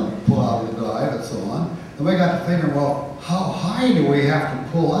 pull out of the dive and so on. And we got to thinking, well, how high do we have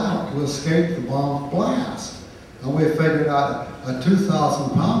to pull out to escape the bomb's blast? And we figured out a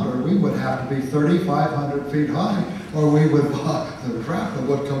 2,000-pounder, we would have to be 3,500 feet high, or the trapper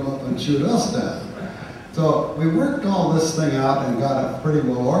would come up and shoot us down. So we worked all this thing out and got it pretty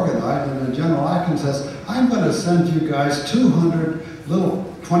well organized, and then General Atkins says, I'm going to send you guys 200 little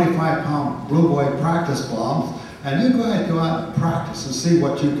 25-pound Blue Boy practice bombs, and you guys go out and practice and see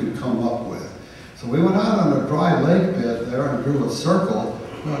what you can come up with. So we went out on a dry lake bed there and drew a circle,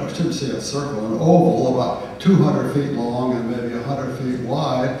 well, I shouldn't say a circle, an oval about 200 feet long and maybe 100 feet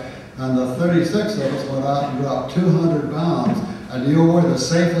wide, and the 36 of us went out and dropped 200 bombs. And you know where the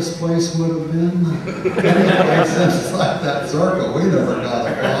safest place would have been? Any place inside that circle. We never got a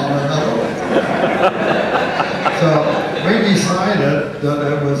bomb in other ones. So we decided that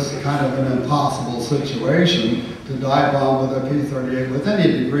it was kind of an impossible situation to dive bomb with a P-38 with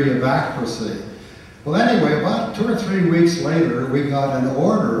any degree of accuracy. Well, anyway, about 2 or 3 weeks later, we got an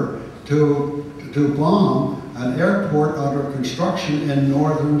order to bomb an airport under construction in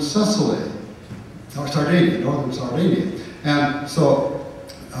northern Sicily, or Sardinia, northern Sardinia. And so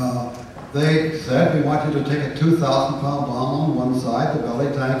they said, we want you to take a 2,000-pound bomb on one side, the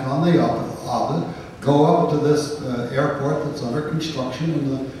belly tank on the other, go up to this airport that's under construction in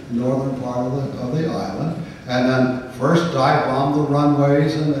the northern part of the island, and then first dive bomb the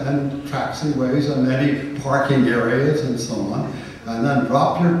runways and taxiways and any parking areas and so on, and then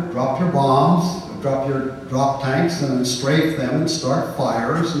drop your bombs, drop your drop tanks and strafe them and start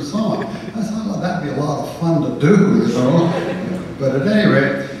fires and so on. I thought, well, that'd be a lot of fun to do, you know. But at any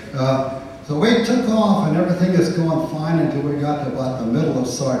rate, so we took off and everything is going fine until we got to about the middle of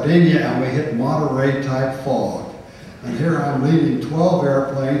Sardinia and we hit Monterey-type fog. And here I'm leading 12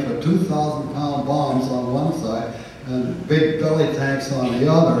 airplanes with 2,000-pound bombs on one side and big belly tanks on the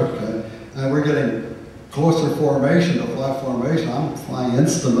other. And we're getting closer formation, to fly formation. I'm flying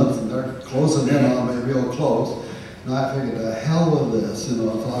instruments and they're closing in on me real close. And I figured, the hell with this, you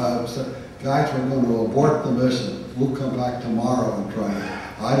know. So I said, guys, we're going to abort the mission. We'll come back tomorrow and try it.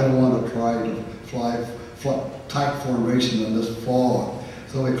 I don't want to try to fly tight formation in this fog.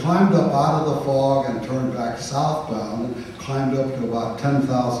 So we climbed up out of the fog and turned back southbound and climbed up to about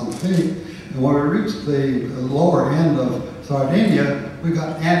 10,000 feet. And when we reached the lower end of Sardinia, we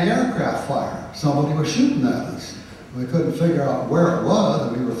got anti-aircraft fire. Somebody was shooting at us. We couldn't figure out where it was,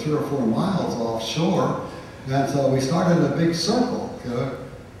 and we were 3 or 4 miles offshore. And so we started a big circle,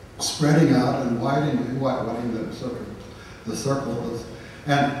 spreading out and widening the circle was.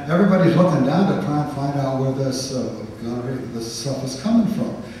 And everybody's looking down to try and find out where this stuff is coming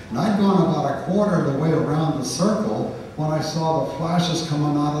from. And I'd gone about a quarter of the way around the circle when I saw the flashes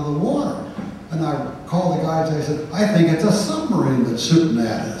coming out of the water. And I called the guys, I said, I think it's a submarine that's shooting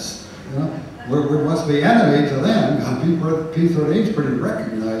at us. You know, we must be enemy to them. P-38 is pretty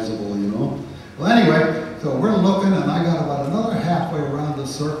recognizable, you know. Well, anyway, so we're looking, and I got about another halfway around the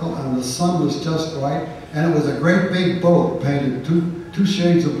circle, and the sun was just right, and it was a great big boat painted two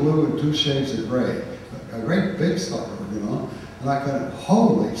shades of blue and 2 shades of gray. A great big sucker, you know. And I thought,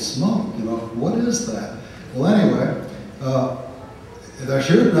 holy smoke, you know, what is that? Well, anyway, they're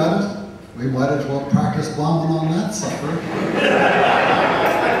shooting at us. We might as well practice bombing on that sucker.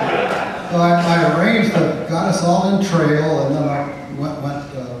 So I arranged got us all in trail, and then I went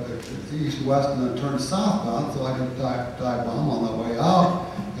east-west and then turned southbound so I could dive bomb on the way out.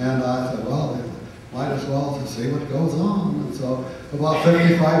 And I said, well, might as well see what goes on. And so about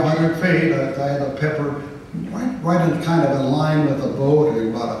 5,500 feet, I had a pepper right in kind of in line with the boat,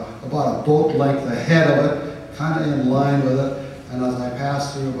 about a boat length ahead of it, kind of in line with it. And as I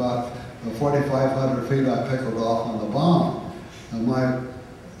passed through about 4,500 feet, I pickled off on the bomb. And my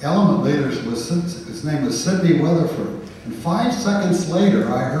element leader his name was Sidney Weatherford. And 5 seconds later,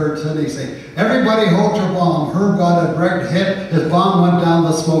 I heard Sidney say, everybody hold your bomb. Herb got a direct hit. His bomb went down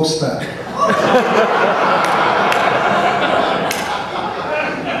the smokestack.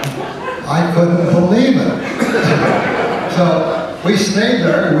 I couldn't believe it. So we stayed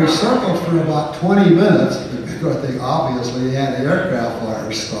there and we circled for about 20 minutes because obviously the anti-aircraft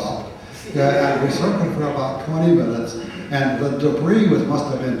fire stopped. And we circled for about 20 minutes, and the debris must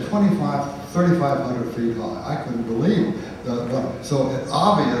have been 3,500 feet high. I couldn't believe it. So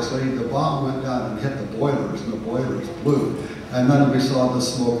obviously the bomb went down and hit the boilers, and the boilers blew. And then we saw the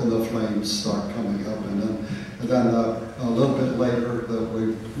smoke and the flames start coming up, and then a little bit later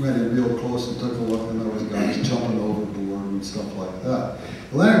we went in real close and took a look, and there was guys jumping overboard and stuff like that.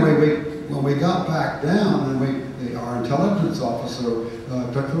 Well, anyway, when we got back down, and our intelligence officer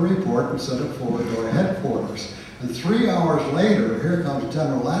took the report and sent it forward to our headquarters. And 3 hours later, here comes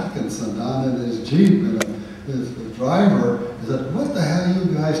General Atkinson down in his Jeep, and the driver said, what the hell are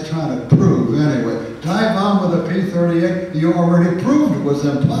you guys trying to prove anyway? Dive bomb with a P-38, you already proved it was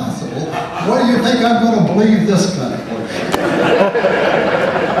impossible. What do you think I'm going to believe this kind of question?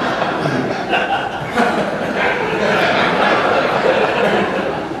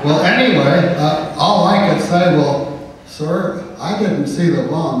 Well, anyway, all I could say, well, sir, I didn't see the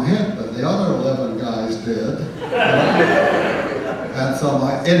bomb hit, but the other 11 guys did. And so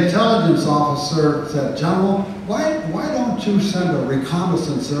my intelligence officer said, General, why don't you send a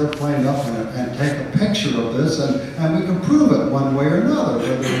reconnaissance airplane up and take a picture of this, and we can prove it one way or another,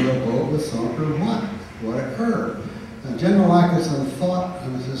 whether the boat was sunk or what occurred. And General Atkinson thought,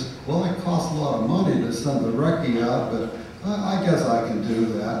 and says, well, it costs a lot of money to send the recce out, but I guess I can do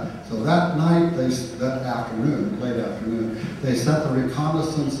that. So that night, that afternoon, late afternoon, they sent the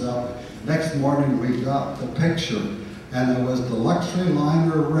reconnaissance up. Next morning, we got the picture, and it was the luxury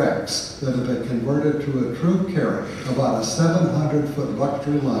liner Rex that had been converted to a troop carrier, about a 700-foot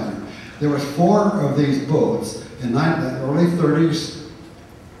luxury liner. There was 4 of these boats in the early 30s.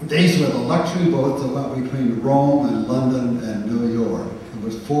 These were the luxury boats that went between Rome and London and New York. There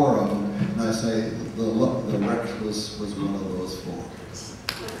was 4 of them. And I say the Rex was one of those four.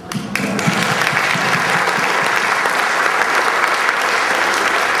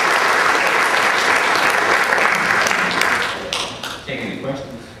 Take any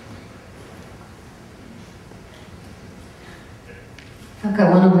questions? I've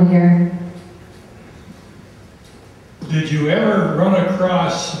got one over here. Did you ever run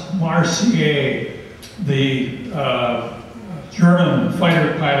across Marseille, the German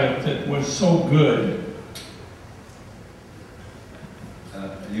fighter pilot that was so good?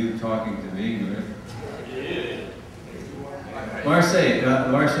 Are you talking to me, or? Marseille,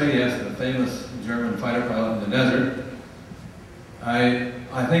 yes, the famous German fighter pilot in the desert.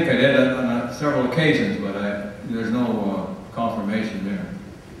 I think I did it on several occasions, but there's no confirmation there.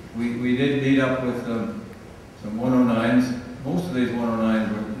 We did meet up with some 109s. Most of these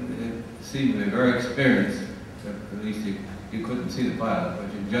 109s seemed to be very experienced. At least you couldn't see the pilot,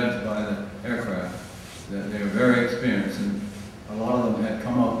 but you judged by the aircraft that they were very experienced. And a lot of them had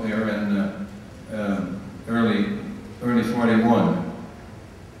come out there in early 41.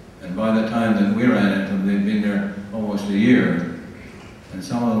 And by the time that we ran into them, they'd been there almost a year. And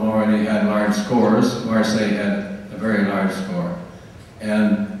some of them already had large scores. Marseille had a very large score.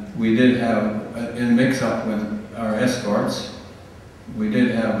 And we did have, in mix-up with our escorts, we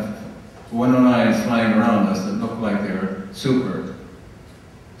did have 109s flying around us that looked like they were super.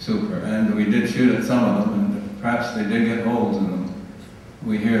 And we did shoot at some of them, and perhaps they did get holes in them.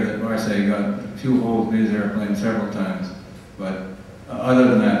 We hear that Marseille got a few holes in his airplane several times, but other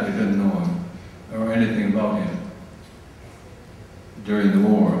than that, we didn't know him or anything about him during the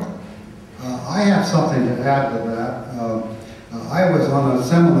war. I have something to add to that. I was on a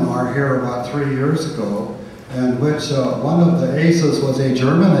seminar here about 3 years ago, in which one of the aces was a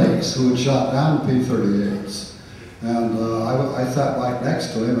German ace who had shot down P-38s. And I sat right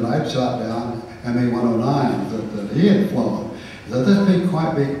next to him, and I'd shot down MA-109s that he had flown. So this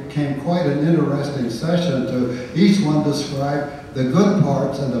became quite an interesting session to each one describe the good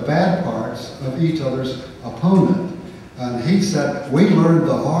parts and the bad parts of each other's opponent. And he said, we learned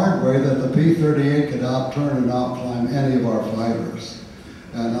the hard way that the P-38 could outturn and outclimb any of our fighters.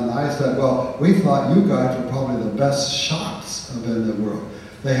 And then I said, well, we thought you guys were probably the best shots in the world.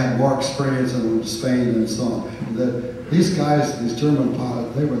 They had more experience in Spain and so on. That these guys, these German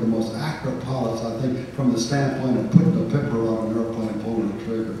pilots, they were the most accurate pilots, I think, from the standpoint of putting a pipper on an airplane, pulling the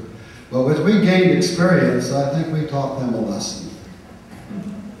trigger. But as we gained experience, I think we taught them a lesson.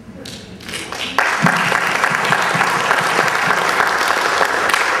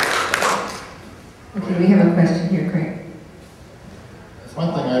 Okay, we have a question here, Craig.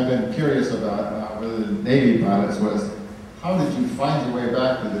 One thing I've been curious about with the Navy pilots was, how did you find your way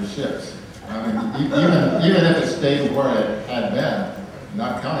back to the ships? I mean, even if it stayed where it had been,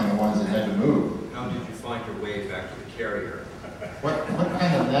 not counting the ones that had to move. How did you find your way back to the carrier? What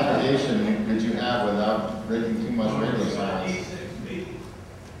kind of navigation did you have without breaking too much radio silence?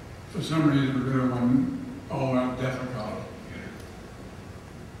 For some reason, it wasn't all that difficult.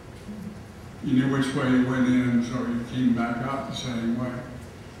 You knew which way you went in, so you came back out the same way.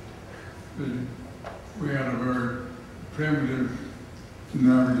 We had a very primitive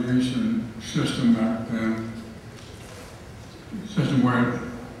navigation system back then. System where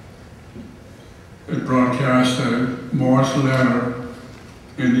it broadcast a Morse letter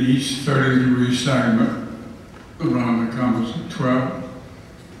in each 30-degree segment around the compass, 12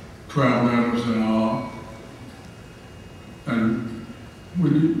 letters in all. And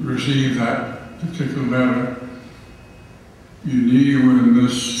when you received that particular letter, you knew you were in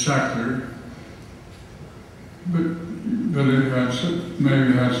this sector, but it had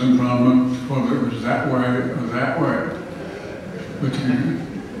maybe had some problems whether it was that way or that way.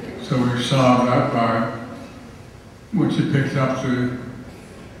 So we solved that by, once you picked up the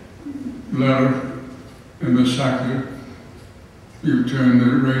letter in the sector, you turned the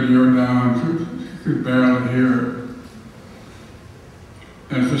radio down so you could barely hear it.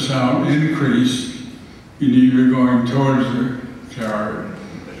 As the sound increased, you knew you were going towards the carrier.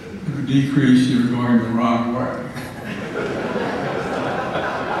 If it decreased, you were going the wrong way.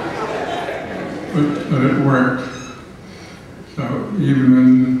 But it worked. So even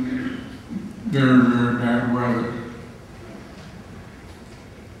in very, very bad weather.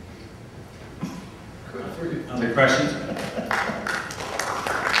 Other questions?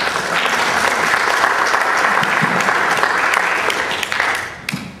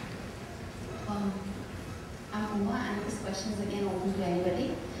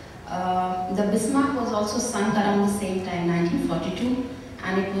 The Bismarck was also sunk around the same time, 1942,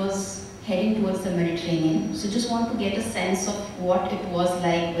 and it was heading towards the Mediterranean. So just want to get a sense of what it was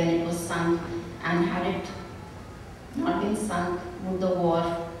like when it was sunk sunk, and had it not been sunk, would the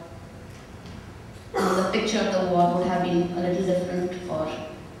war, the picture of the war would have been a little different for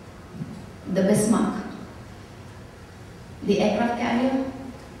the Bismarck. The aircraft carrier?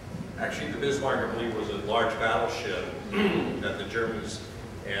 Actually, the Bismarck, I believe, was a large battleship that the Germans,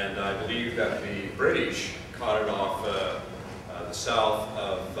 and I believe that the British caught it off the south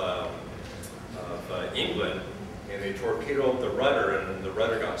of England, and they torpedoed the rudder, and the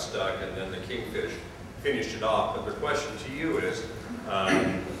rudder got stuck, and then the Kingfish finished it off. But the question to you is,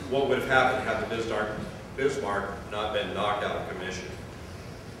 what would have happened had the Bismarck not been knocked out of commission?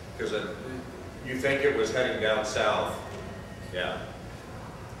 Because you think it was heading down south. Yeah.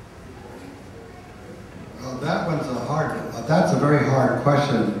 Well, that's a very hard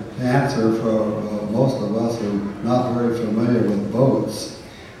question to answer for most of us who are not very familiar with boats.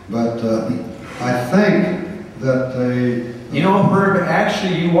 But I think that the... You know, Herb,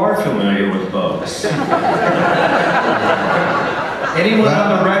 actually you are familiar with boats. Anyone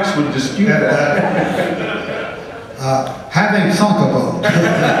on the Rex would dispute that. Having sunk a boat,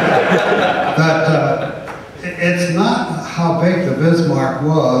 that it's not how big the Bismarck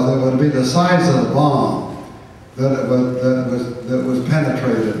was, it would be the size of the bomb that was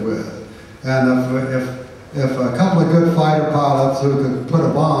penetrated with. And if a couple of good fighter pilots who could put a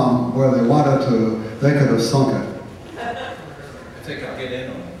bomb where they wanted to, they could have sunk it. If they could get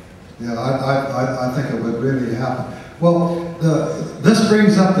in on it. Yeah, I think it would really happen. Well, this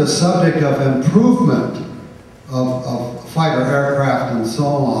brings up the subject of improvement of fighter aircraft and so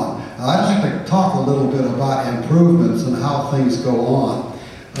on. I'd like to talk a little bit about improvements and how things go on.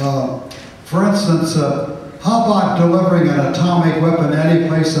 For instance, how about delivering an atomic weapon any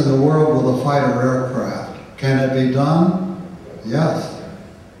place in the world with a fighter aircraft? Can it be done? Yes,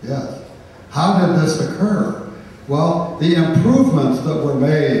 yes. How did this occur? Well, the improvements that were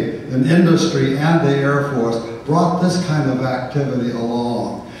made in industry and the Air Force brought this kind of activity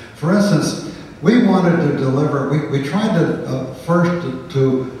along. For instance, we wanted to deliver, we tried to first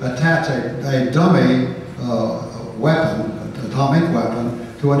to attach a dummy weapon, atomic weapon,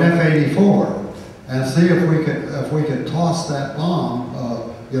 to an F-84 and see if we could toss that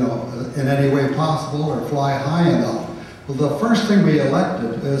bomb, you know, in any way possible or fly high enough. Well, the first thing we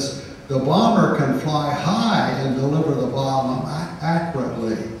elected is the bomber can fly high and deliver the bomb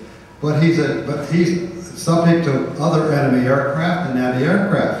accurately, but he's subject to other enemy aircraft and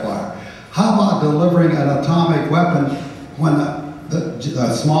anti-aircraft fire. How about delivering an atomic weapon when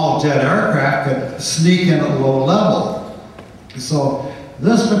a small jet aircraft could sneak in at low level? So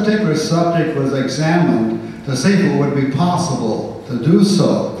this particular subject was examined to see if it would be possible to do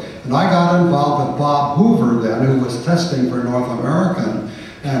so. And I got involved with Bob Hoover then, who was testing for North American,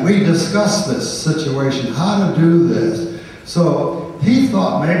 and we discussed this situation, how to do this. So he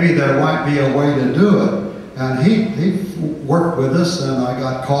thought maybe there might be a way to do it. And he worked with us, and I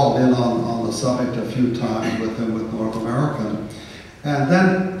got called in on the subject a few times with him with North American. And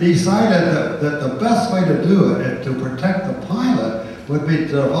then decided that the best way to do it, to protect the pilot, would be to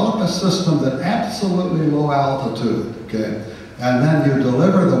develop a system at absolutely low altitude, okay? And then you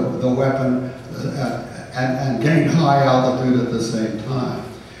deliver the weapon and gain high altitude at the same time.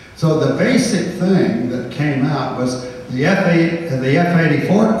 So the basic thing that came out was the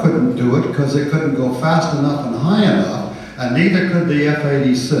F-84 couldn't do it because it couldn't go fast enough and high enough, and neither could the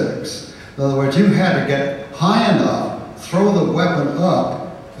F-86. In other words, you had to get high enough, throw the weapon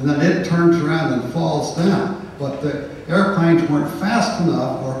up, and then it turns around and falls down. But the airplanes weren't fast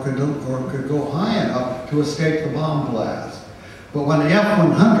enough or could go high enough to escape the bomb blast. But when the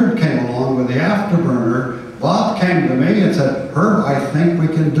F-100 came along with the afterburner, Bob came to me and said, "Herb, I think we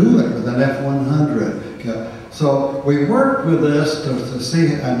can do it with an F-100." Okay. So we worked with this to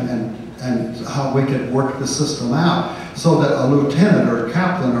see and how we could work the system out so that a lieutenant or a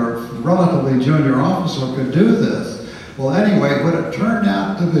captain or relatively junior officer could do this. Well, anyway, what it turned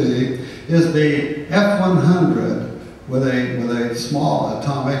out to be is the F-100 with a small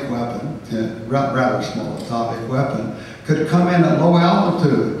atomic weapon, rather small atomic weapon, could come in at low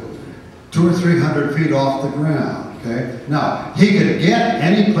altitude, 200 or 300 feet off the ground. Okay? Now, he could get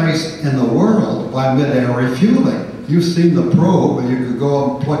any place in the world by mid-air refueling. You've seen the probe, where you could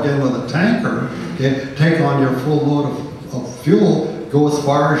go and plug in with a tanker, okay, take on your full load of fuel, go as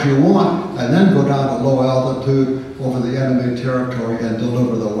far as you want, and then go down to low altitude over the enemy territory and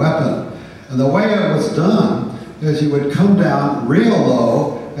deliver the weapon. And the way it was done is you would come down real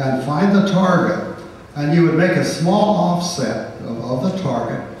low and find the target, and you would make a small offset of the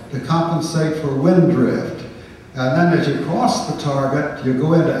target to compensate for wind drift. And then as you cross the target, you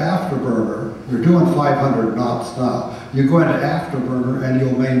go into afterburner. You're doing 500 knots now. You go into afterburner and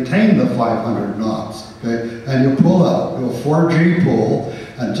you'll maintain the 500 knots, okay? And you pull up, do a 4G pull,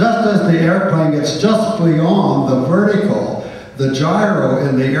 and just as the airplane gets just beyond the vertical, the gyro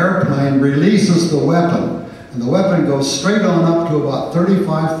in the airplane releases the weapon. And the weapon goes straight on up to about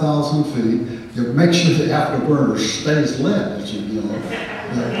 35,000 feet. You make sure the afterburner stays lit, as you know.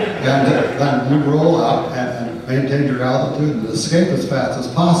 And then you roll up and maintain your altitude and escape as fast as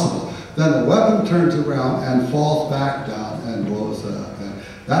possible. Then the weapon turns around and falls back down and blows up. And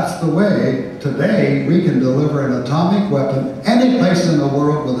that's the way today we can deliver an atomic weapon any place in the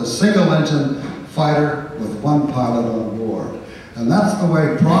world with a single engine fighter with one pilot on board. And that's the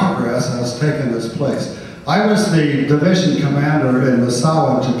way progress has taken its place. I was the division commander in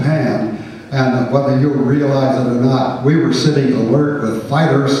Misawa, Japan, and whether you realize it or not, we were sitting alert with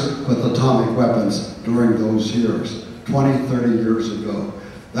fighters with atomic weapons during those years, 20, 30 years ago.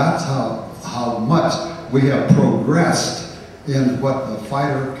 That's how much we have progressed in what the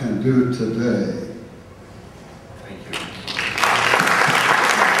fighter can do today. Thank you.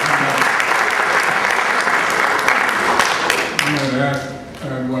 I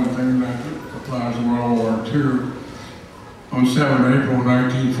had one thing that applies in World War II. On 7 April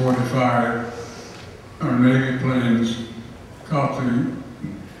 1945, our Navy planes caught the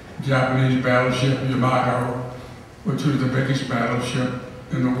Japanese battleship Yamato, which was the biggest battleship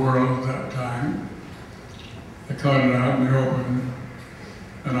in the world at that time. They caught it out in the open,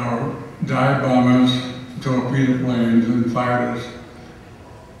 and our dive bombers, torpedo planes, and fighters.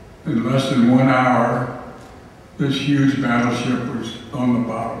 In less than 1 hour, this huge battleship was on the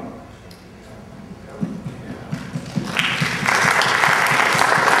bottom.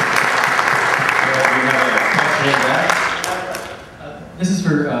 This is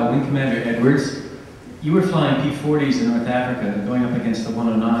for Wing Commander Edwards. You were flying P-40s in North Africa, going up against the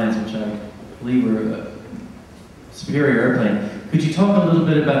 109s, which I believe were a superior airplane. Could you talk a little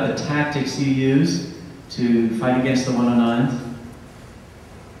bit about the tactics you used to fight against the 109s?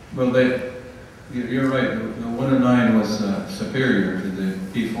 Well, you're right. The 109 was superior to the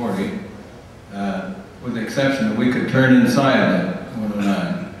P-40, with the exception that we could turn inside that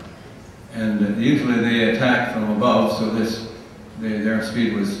 109. And usually they attack from above, so their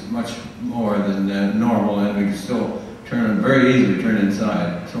speed was much more than normal, and we could still very easily turn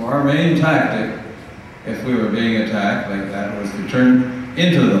inside. So our main tactic, if we were being attacked like that, was to turn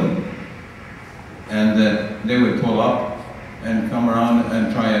into them. And they would pull up and come around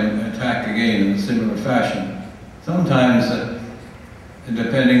and try and attack again in a similar fashion. Sometimes,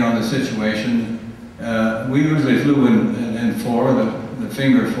 depending on the situation, we usually flew in four, the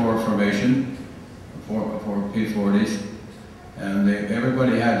finger four formation for P-40s. And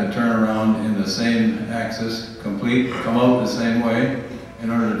everybody had to turn around in the same axis, come out the same way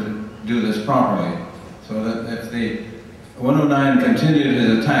in order to do this properly. So that if the 109 continued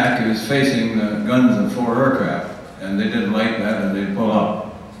his attack, he was facing guns and 4 aircraft, and they didn't like that and they'd pull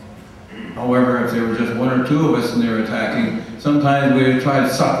up. However, if there were just 1 or 2 of us and they were attacking, sometimes we would try to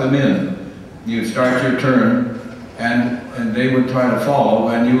suck them in. You'd start your turn, and they would try to follow,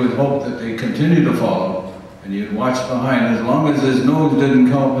 and you would hope that they continue to follow. And you'd watch behind. As long as his nose didn't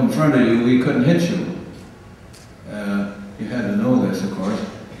come up in front of you, he couldn't hit you. You had to know this, of course.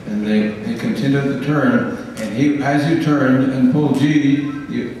 And they continued to turn, and as you turned and pulled G,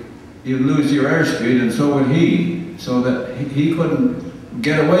 you lose your airspeed, and so would he. So that he couldn't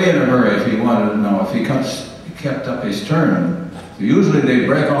get away in a hurry if he wanted to know, if he kept up his turn. So usually they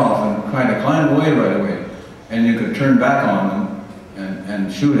break off and try to climb away right away, and you could turn back on them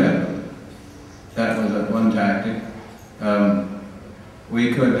and shoot at them. That was one tactic.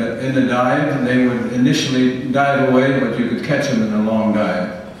 We could, in the dive, they would initially dive away, but you could catch them in a long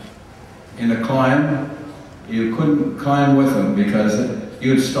dive. In a climb, you couldn't climb with them because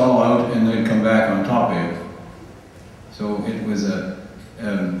you'd stall out and they'd come back on top of you. So it was a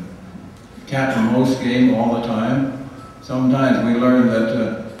cat and mouse game all the time. Sometimes we learned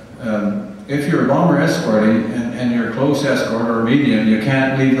that if you're a bomber escorting and you're close escort or medium, you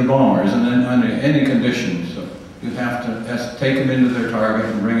can't leave the bombers and then under any conditions. So you have to take them into their target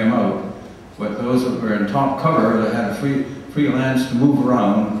and bring them out. But those that were in top cover, that had a free lance to move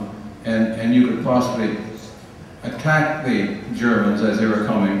around, and you could possibly attack the Germans as they were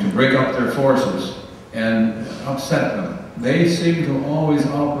coming to break up their forces and upset them. They seem to always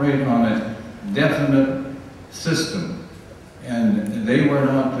operate on a definite system, and they were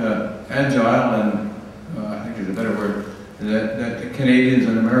not agile, and I think there's a better word, that the Canadians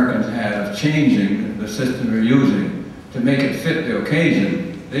and Americans had of changing the system they're using to make it fit the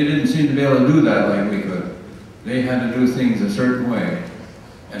occasion. They didn't seem to be able to do that like we could. they had to do things a certain way,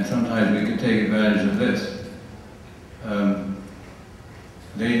 and sometimes we could take advantage of this.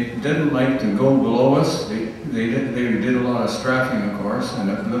 They didn't like to go below us. They did a lot of strafing, of course, and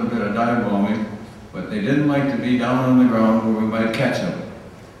a little bit of dive bombing, but they didn't like to be down on the ground where we might catch them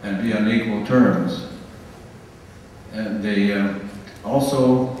and be on equal terms. And they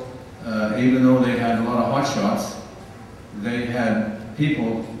also, even though they had a lot of hot shots, they had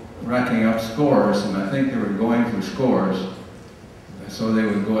people racking up scores, and I think they were going for scores, so they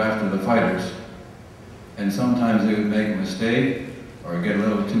would go after the fighters. And sometimes they would make a mistake or get a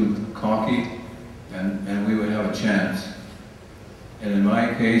little too cocky, and we would have a chance. And in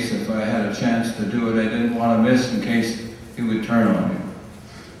my case, if I had a chance to do it, I didn't want to miss in case he would turn on me.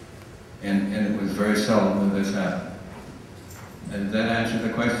 And it was very seldom that this happened. Does that answer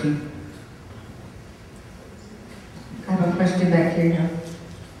the question? I have a question back here now.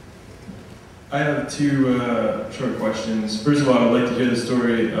 I have two short questions. First of all, I'd like to hear the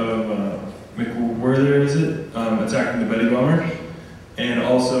story of McWhoter, is it? Attacking the Betty bomber. And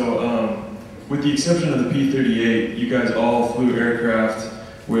also, with the exception of the P-38, you guys all flew aircraft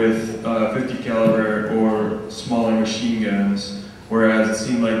with 50 caliber or smaller machine guns, whereas it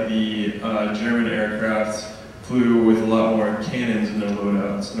seemed like the German aircraft flew with a lot more cannons in their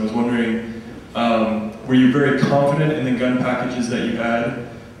loadouts. And I was wondering, were you very confident in the gun packages that you had,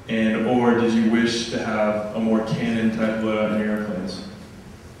 or did you wish to have a more cannon type loadout in your airplanes?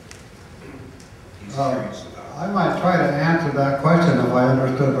 I might try to answer that question if I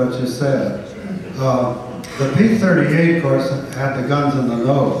understood what you said. The P-38, of course, had the guns in the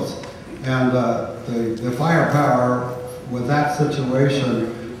nose, and the firepower with that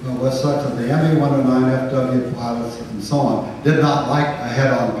situation was such that the ME-109 FW pilots and so on did not like a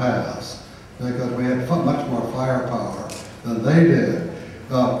head-on pass, because we had much more firepower than they did.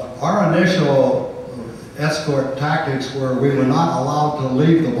 Our initial escort tactics were we were not allowed to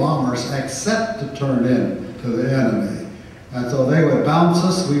leave the bombers except to turn in to the enemy. And so they would bounce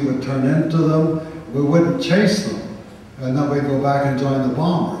us, we would turn into them, we wouldn't chase them. And then we'd go back and join the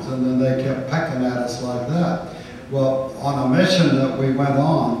bombers, and then they kept pecking at us like that. Well, on a mission that we went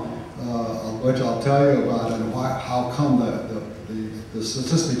on, which I'll tell you about, and how come the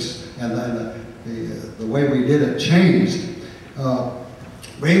statistics and the way we did it changed,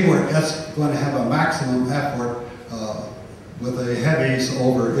 we were going to have a maximum effort with the heavies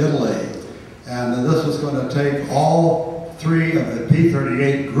over Italy. And this was going to take all three of the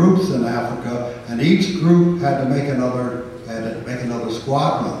P-38 groups in Africa, and each group had to make another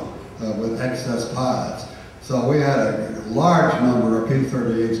squadron with excess pilots. So we had a large number of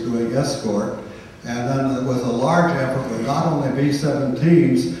P-38s doing escort, and then there was a large effort with not only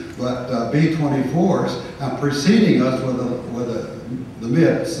B-17s, but B-24s, and preceding us with the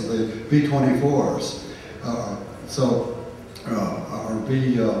MIDs, the B-24s.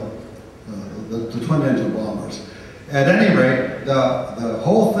 The twin engine bombers. At any rate, the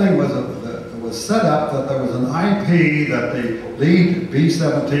whole thing was set up that there was an IP that the lead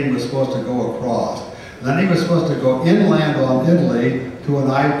B-17 was supposed to go across. And then he was supposed to go inland on Italy to an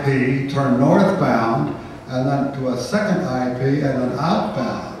IP, turn northbound, and then to a second IP, and then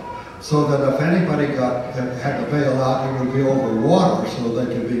outbound. So that if anybody had to bail out, it would be over water so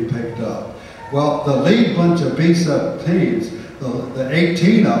they could be picked up. Well, the lead bunch of B-17s, the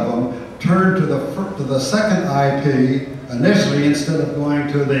 18 of them, turned to the second IP initially instead of going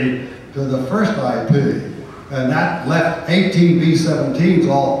to the first IP. And that left 18 B-17s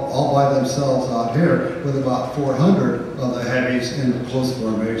all by themselves out here with about 400 of the heavies in close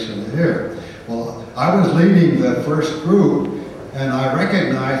formation here. Well, I was leading the first group, and I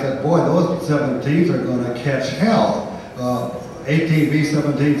recognized that, boy, those 17s are going to catch hell. 18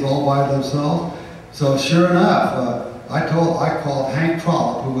 B-17s all by themselves. So sure enough, I called Hank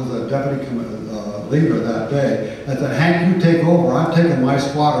Trollope, who was a deputy leader that day, and said, Hank, you take over. I'm taking my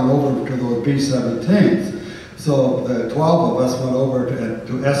squadron over to those B-17s. So the 12 of us went over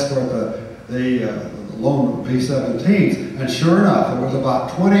to escort the lone B-17s, and sure enough, there was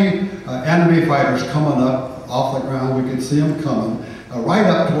about 20 enemy fighters coming up off the ground. We could see them coming right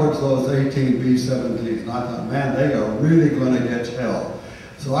up towards those 18 B-17s. And I thought, man, they are really going to get hell.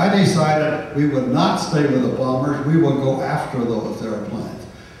 So I decided we would not stay with the bombers, we would go after those airplanes.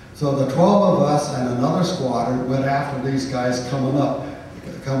 So the 12 of us and another squadron went after these guys coming up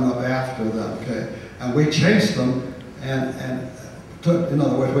after them, okay? And we chased them and in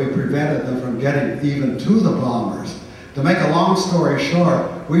other words, we prevented them from getting even to the bombers. To make a long story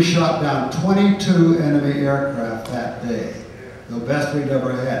short, we shot down 22 enemy aircraft that day, the best we'd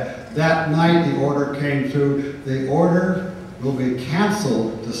ever had. That night the order came through, the order will be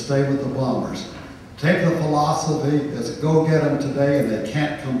canceled to stay with the bombers. take the philosophy, is go get them today and they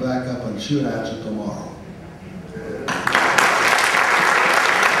can't come back up and shoot at you tomorrow.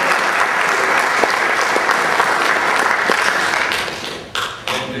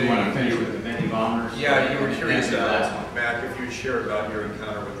 Do you want to finish with the Betty bombers? Yeah, you were curious, That's the last one. Mac, if you'd share about your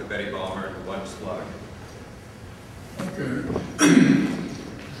encounter with the Betty bomber and the one slug. Okay.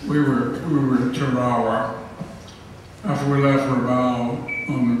 We were in Tarawa. After we left Raval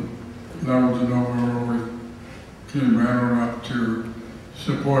on the levels of Nova, we came right on up to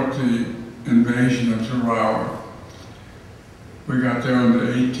support the invasion of Tarawa. We got there on the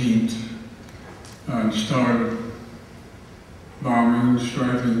 18th and started bombing and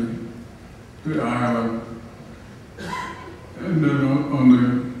strafing the island. And then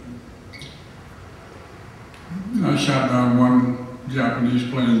I shot down one Japanese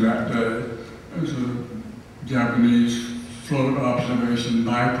plane that day. It was a Japanese float observation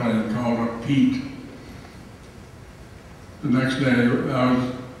biplane called a Pete. The next day,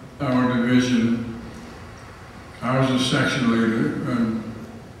 our division, I was a section leader and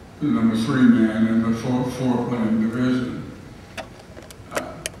the number 3 man in the 4 plane division.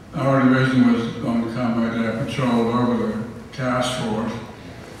 Our division was on the combat air patrol over the task force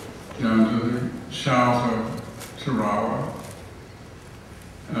down to the south of Tarawa.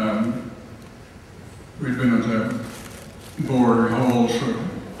 We'd been at the boarding holes for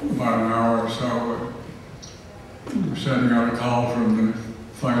about an hour or so. We were sending out a call from the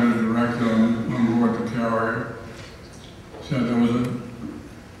fighter director on board the carrier. Said there was a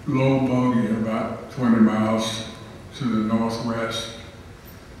low bogey about 20 miles to the northwest,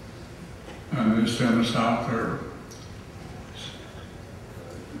 and they sent us out there.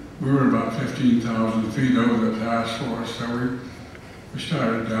 We were about 15,000 feet over the task force, so we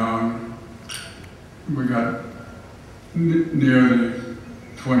started down. We got near the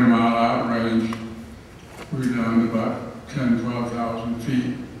 20-mile out range. We were down to about 10,000, 12,000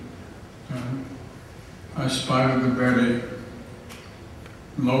 feet. And I spotted the Betty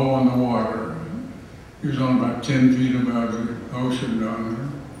low on the water. He was on about 10 feet above the ocean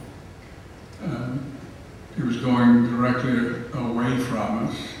down there. And he was going directly away from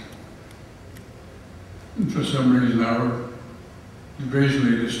us. And for some reason, our division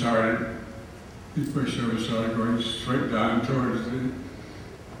leader he pushed over, started going straight down towards the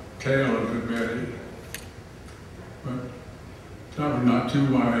tail of the Betty. But that was not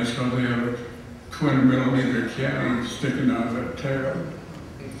too wise because they had a 20-millimeter cannon sticking out of that tail.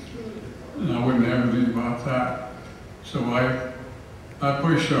 And I wouldn't have anything about that. So I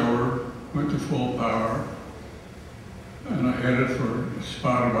pushed over, went to full power, and I headed for a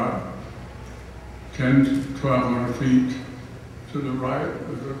spot about 10 to 1,200 feet to the right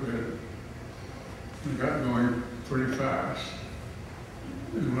of the Betty. I got going pretty fast.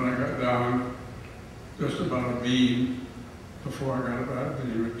 And when I got down, just about a beam, before I got about a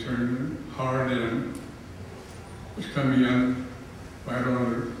beam, it turned hard in. It was coming in right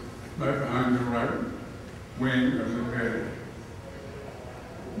behind the right wing of the Betty.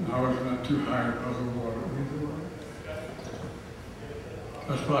 And I was not too high above the water either.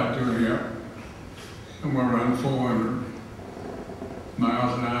 That's probably doing it somewhere around 400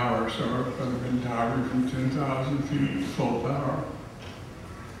 miles an hour, so I've been targeted from 10,000 feet full power,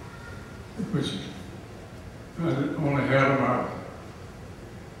 which I only had about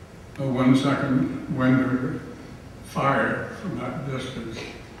a 1-second window to fire from that distance.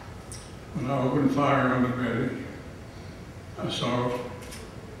 When I opened fire on the Betty, I saw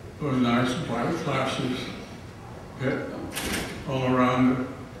those nice bright flashes hit all around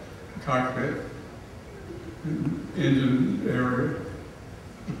the cockpit, engine area.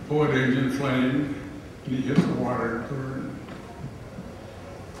 The port engine flamed, and he hit the water and burned.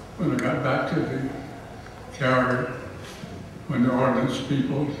 When I got back to the carrier, when the ordnance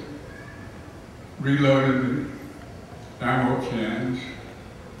people reloaded the ammo cans,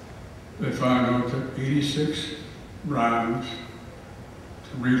 they found out it took 86 rounds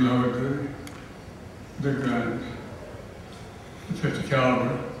to reload the guns. The 50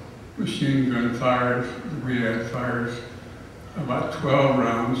 caliber machine gun fires, we had fires about 12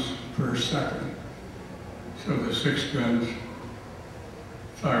 rounds per second. So the 6 guns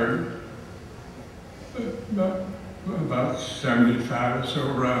fired about 75 or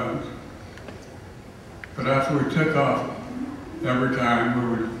so rounds. But after we took off, every time we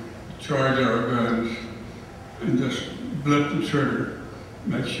would charge our guns and just blip the trigger,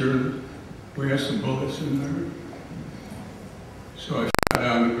 make sure that we had some bullets in there. So I shot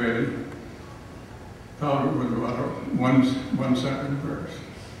down the Betty, probably with about a 1 second burst.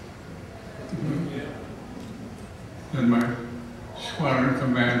 Then my squadron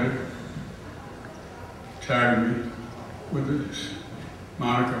commander tagged me with this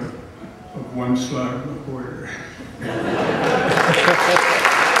moniker of one slug McWhorter.